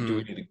 Or are we going to do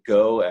we need to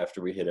go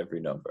after we hit every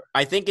number?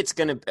 I think it's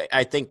going to –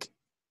 I think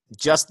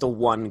just the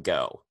one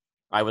go.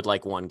 I would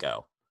like one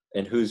go.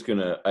 And who's going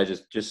to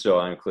 – just so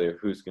I'm clear,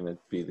 who's going to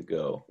be the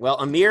go? Well,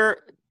 Amir,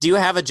 do you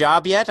have a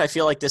job yet? I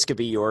feel like this could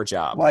be your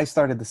job. Well, I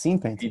started the scene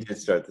painting. He did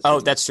start the scene. Oh,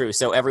 that's true.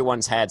 So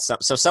everyone's had some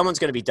 – so someone's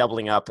going to be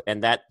doubling up,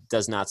 and that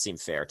does not seem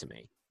fair to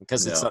me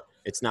because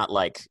it's not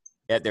like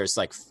there's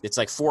like – it's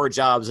like 4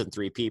 jobs and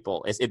 3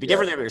 people. It'd be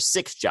different if there's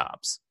 6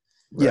 jobs.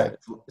 Right. Yeah.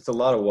 It's a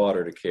lot of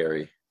water to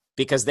carry.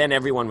 Because then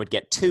everyone would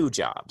get 2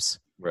 jobs.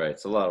 Right.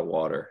 It's a lot of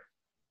water.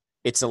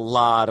 It's a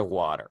lot of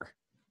water.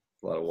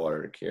 A lot of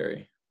water to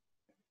carry.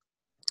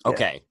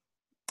 Okay.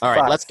 All right.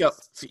 5. Let's go.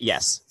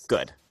 Yes.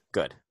 Good.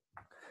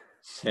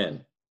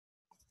 10.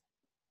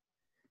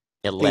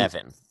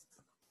 11.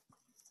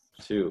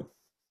 2.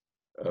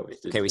 Oh,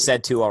 we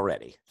said 2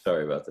 already.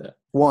 Sorry about that.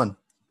 1.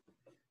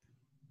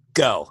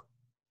 Go.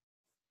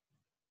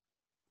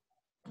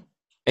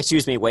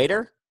 Excuse me,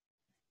 waiter?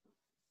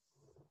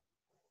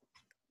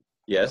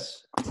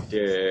 Yes,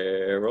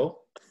 Daryl.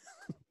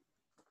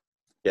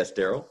 Yes,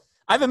 Daryl.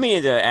 I've been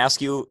meaning to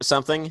ask you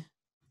something.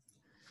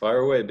 Fire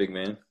away, big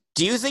man.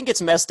 Do you think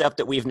it's messed up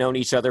that we've known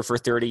each other for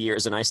 30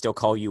 years and I still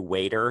call you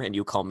waiter and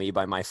you call me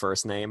by my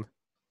first name?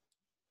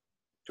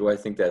 Do I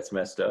think that's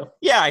messed up?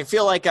 Yeah, I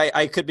feel like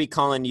I could be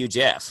calling you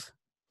Jeff.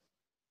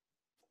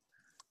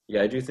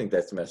 Yeah, I do think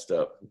that's messed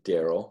up,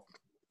 Daryl.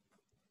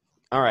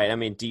 All right. I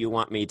mean, do you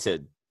want me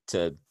to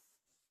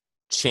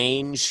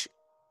change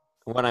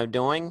what I'm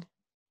doing?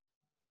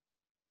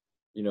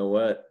 You know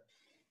what?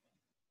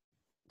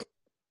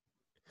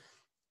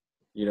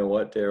 You know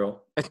what, Daryl?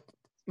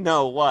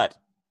 No, what?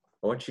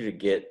 I want you to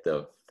get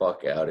the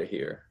fuck out of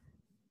here.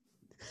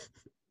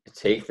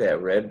 Take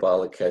that red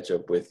bottle of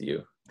ketchup with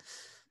you.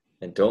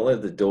 And don't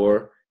let the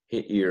door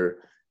hit your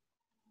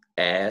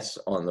ass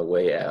on the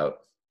way out,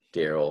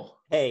 Daryl.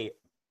 Hey,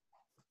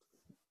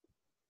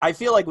 I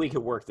feel like we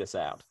could work this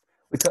out.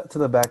 We cut to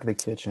the back of the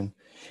kitchen.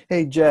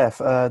 Hey, Jeff,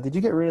 did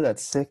you get rid of that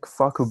sick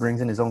fuck who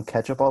brings in his own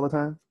ketchup all the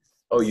time?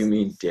 Oh, you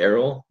mean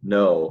Daryl?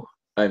 No,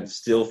 I'm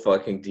still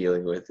fucking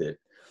dealing with it.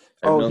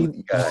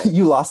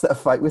 You lost that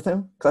fight with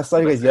him? Because I saw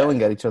you guys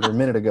yelling at each other a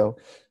minute ago.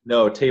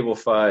 No, table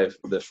 5,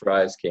 the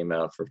fries came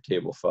out for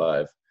table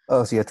 5.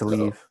 Oh, so you had to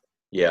leave.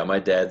 Yeah, my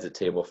dad's at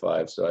table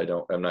 5,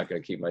 so I'm not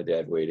going to keep my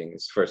dad waiting.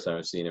 It's the first time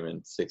I've seen him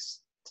in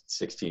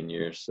 16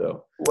 years.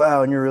 So.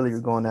 Wow, and you're really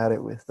going at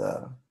it with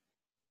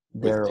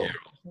Daryl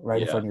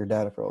right in Yeah. front of your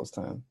dad for all this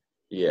time.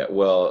 Yeah,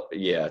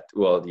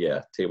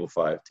 table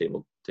 5,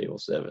 table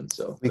 7.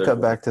 So we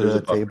cut back to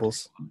the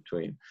tables.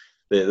 Between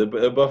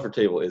the buffer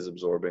table is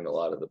absorbing a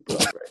lot of the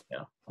blood right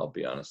now. I'll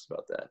be honest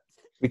about that.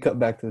 We cut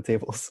back to the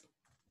tables.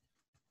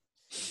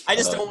 I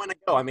just don't want to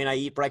go. I mean, I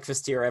eat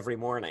breakfast here every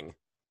morning,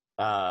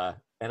 and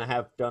I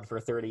have done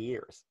for 30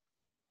 years.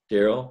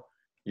 Daryl,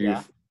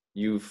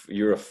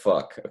 you're a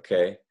fuck.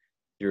 Okay,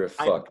 you're a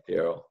fuck,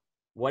 Daryl.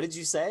 What did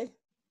you say?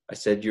 I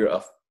said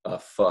you're a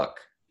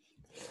fuck.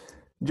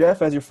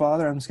 Jeff, as your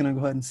father, I'm just going to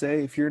go ahead and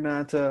say, if you're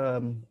not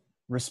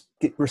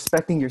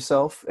respecting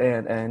yourself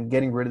and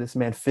getting rid of this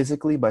man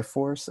physically by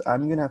force,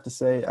 I'm going to have to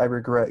say I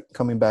regret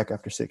coming back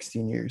after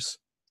 16 years.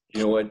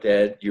 You know what,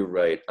 Dad? You're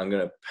right. I'm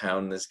going to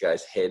pound this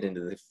guy's head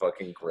into the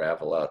fucking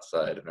gravel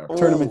outside.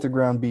 Turn him into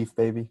ground beef,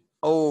 baby.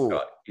 Oh,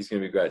 God, he's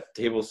going to be great.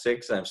 Table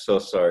 6, I'm so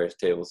sorry, it's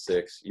table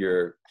 6.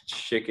 Your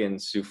chicken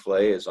souffle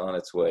is on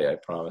its way, I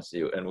promise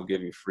you. And we'll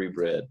give you free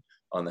bread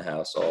on the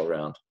house all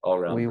around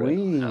oui, bread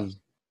oui. on the house.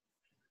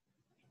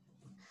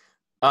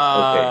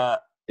 Okay,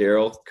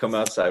 Daryl, come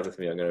outside with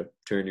me. I'm going to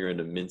turn you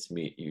into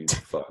mincemeat, you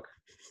fuck.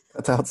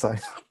 That's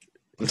outside.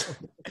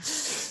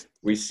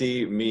 We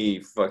see me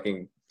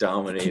fucking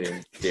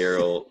dominating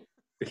Daryl.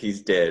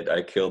 He's dead.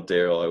 I killed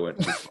Daryl. I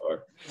went too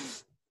far.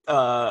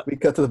 We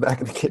cut to the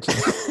back of the kitchen.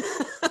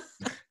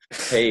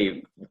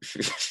 Hey,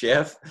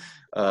 chef.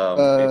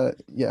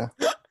 Yeah.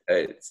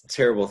 It's a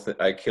terrible thing.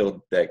 I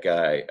killed that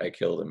guy. I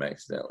killed him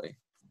accidentally.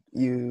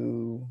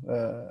 You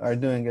are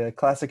doing a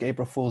classic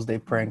April Fool's Day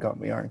prank on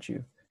me, aren't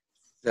you?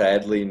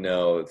 Sadly,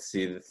 no.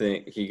 See, the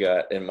thing he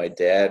got, and my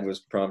dad was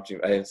prompting.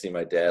 I hadn't seen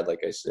my dad,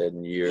 like I said,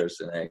 in years,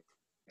 and I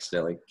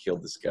accidentally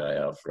killed this guy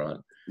out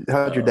front.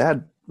 How did your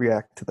dad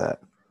react to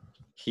that?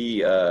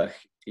 He,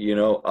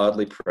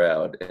 oddly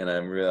proud, and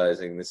I'm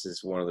realizing this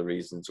is one of the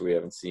reasons we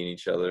haven't seen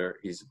each other.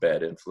 He's a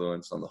bad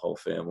influence on the whole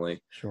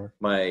family. Sure.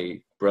 My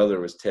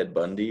brother was Ted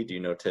Bundy. Do you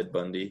know Ted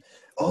Bundy?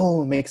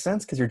 Oh, makes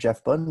sense because you're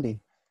Jeff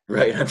Bundy.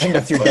 Right. I think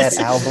that's your dad,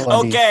 Al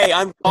Bundy. Okay,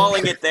 I'm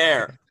calling it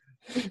there.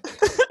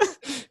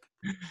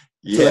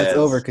 Yes. So that's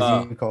over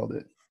because you called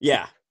it.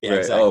 Yeah, right.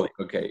 Exactly.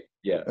 Oh, okay.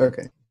 Yeah.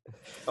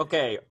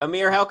 Okay,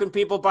 Amir, how can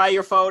people buy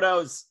your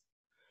photos?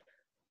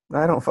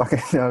 I don't fucking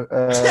know.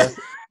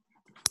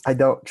 I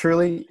don't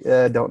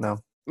don't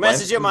know.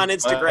 Message him on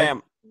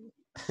Instagram.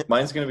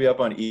 Mine's going to be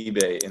up on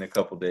eBay in a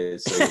couple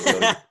days. So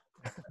yeah.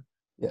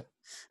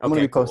 I'm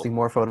going to be posting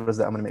more photos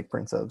that I'm going to make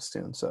prints of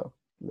soon. So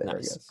there, nice.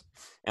 I guess.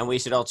 And we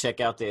should all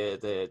check out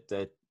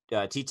the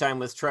Tea Time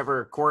with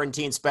Trevor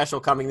quarantine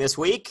special coming this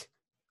week.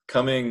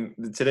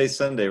 Today's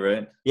Sunday,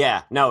 right?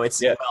 Yeah. No, it's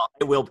well,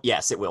 it will.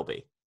 Yes, it will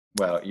be.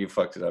 Wow, you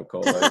fucked it up,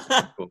 Cole. That's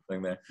a cool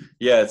thing there.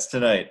 Yeah, it's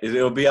tonight.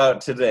 It'll be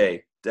out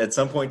today. At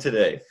some point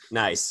today.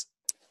 Nice.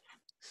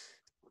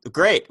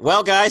 Great.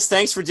 Well, guys,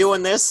 thanks for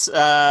doing this. It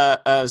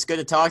was good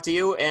to talk to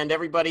you. And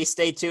everybody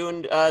stay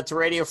tuned to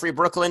Radio Free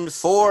Brooklyn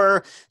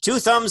for Two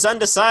Thumbs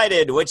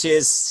Undecided, which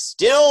is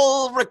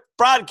still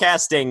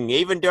broadcasting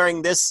even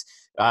during this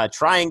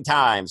trying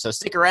time. So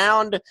stick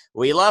around.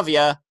 We love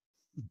you.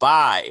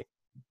 Bye.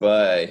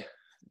 Bye.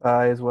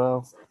 Bye as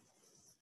well.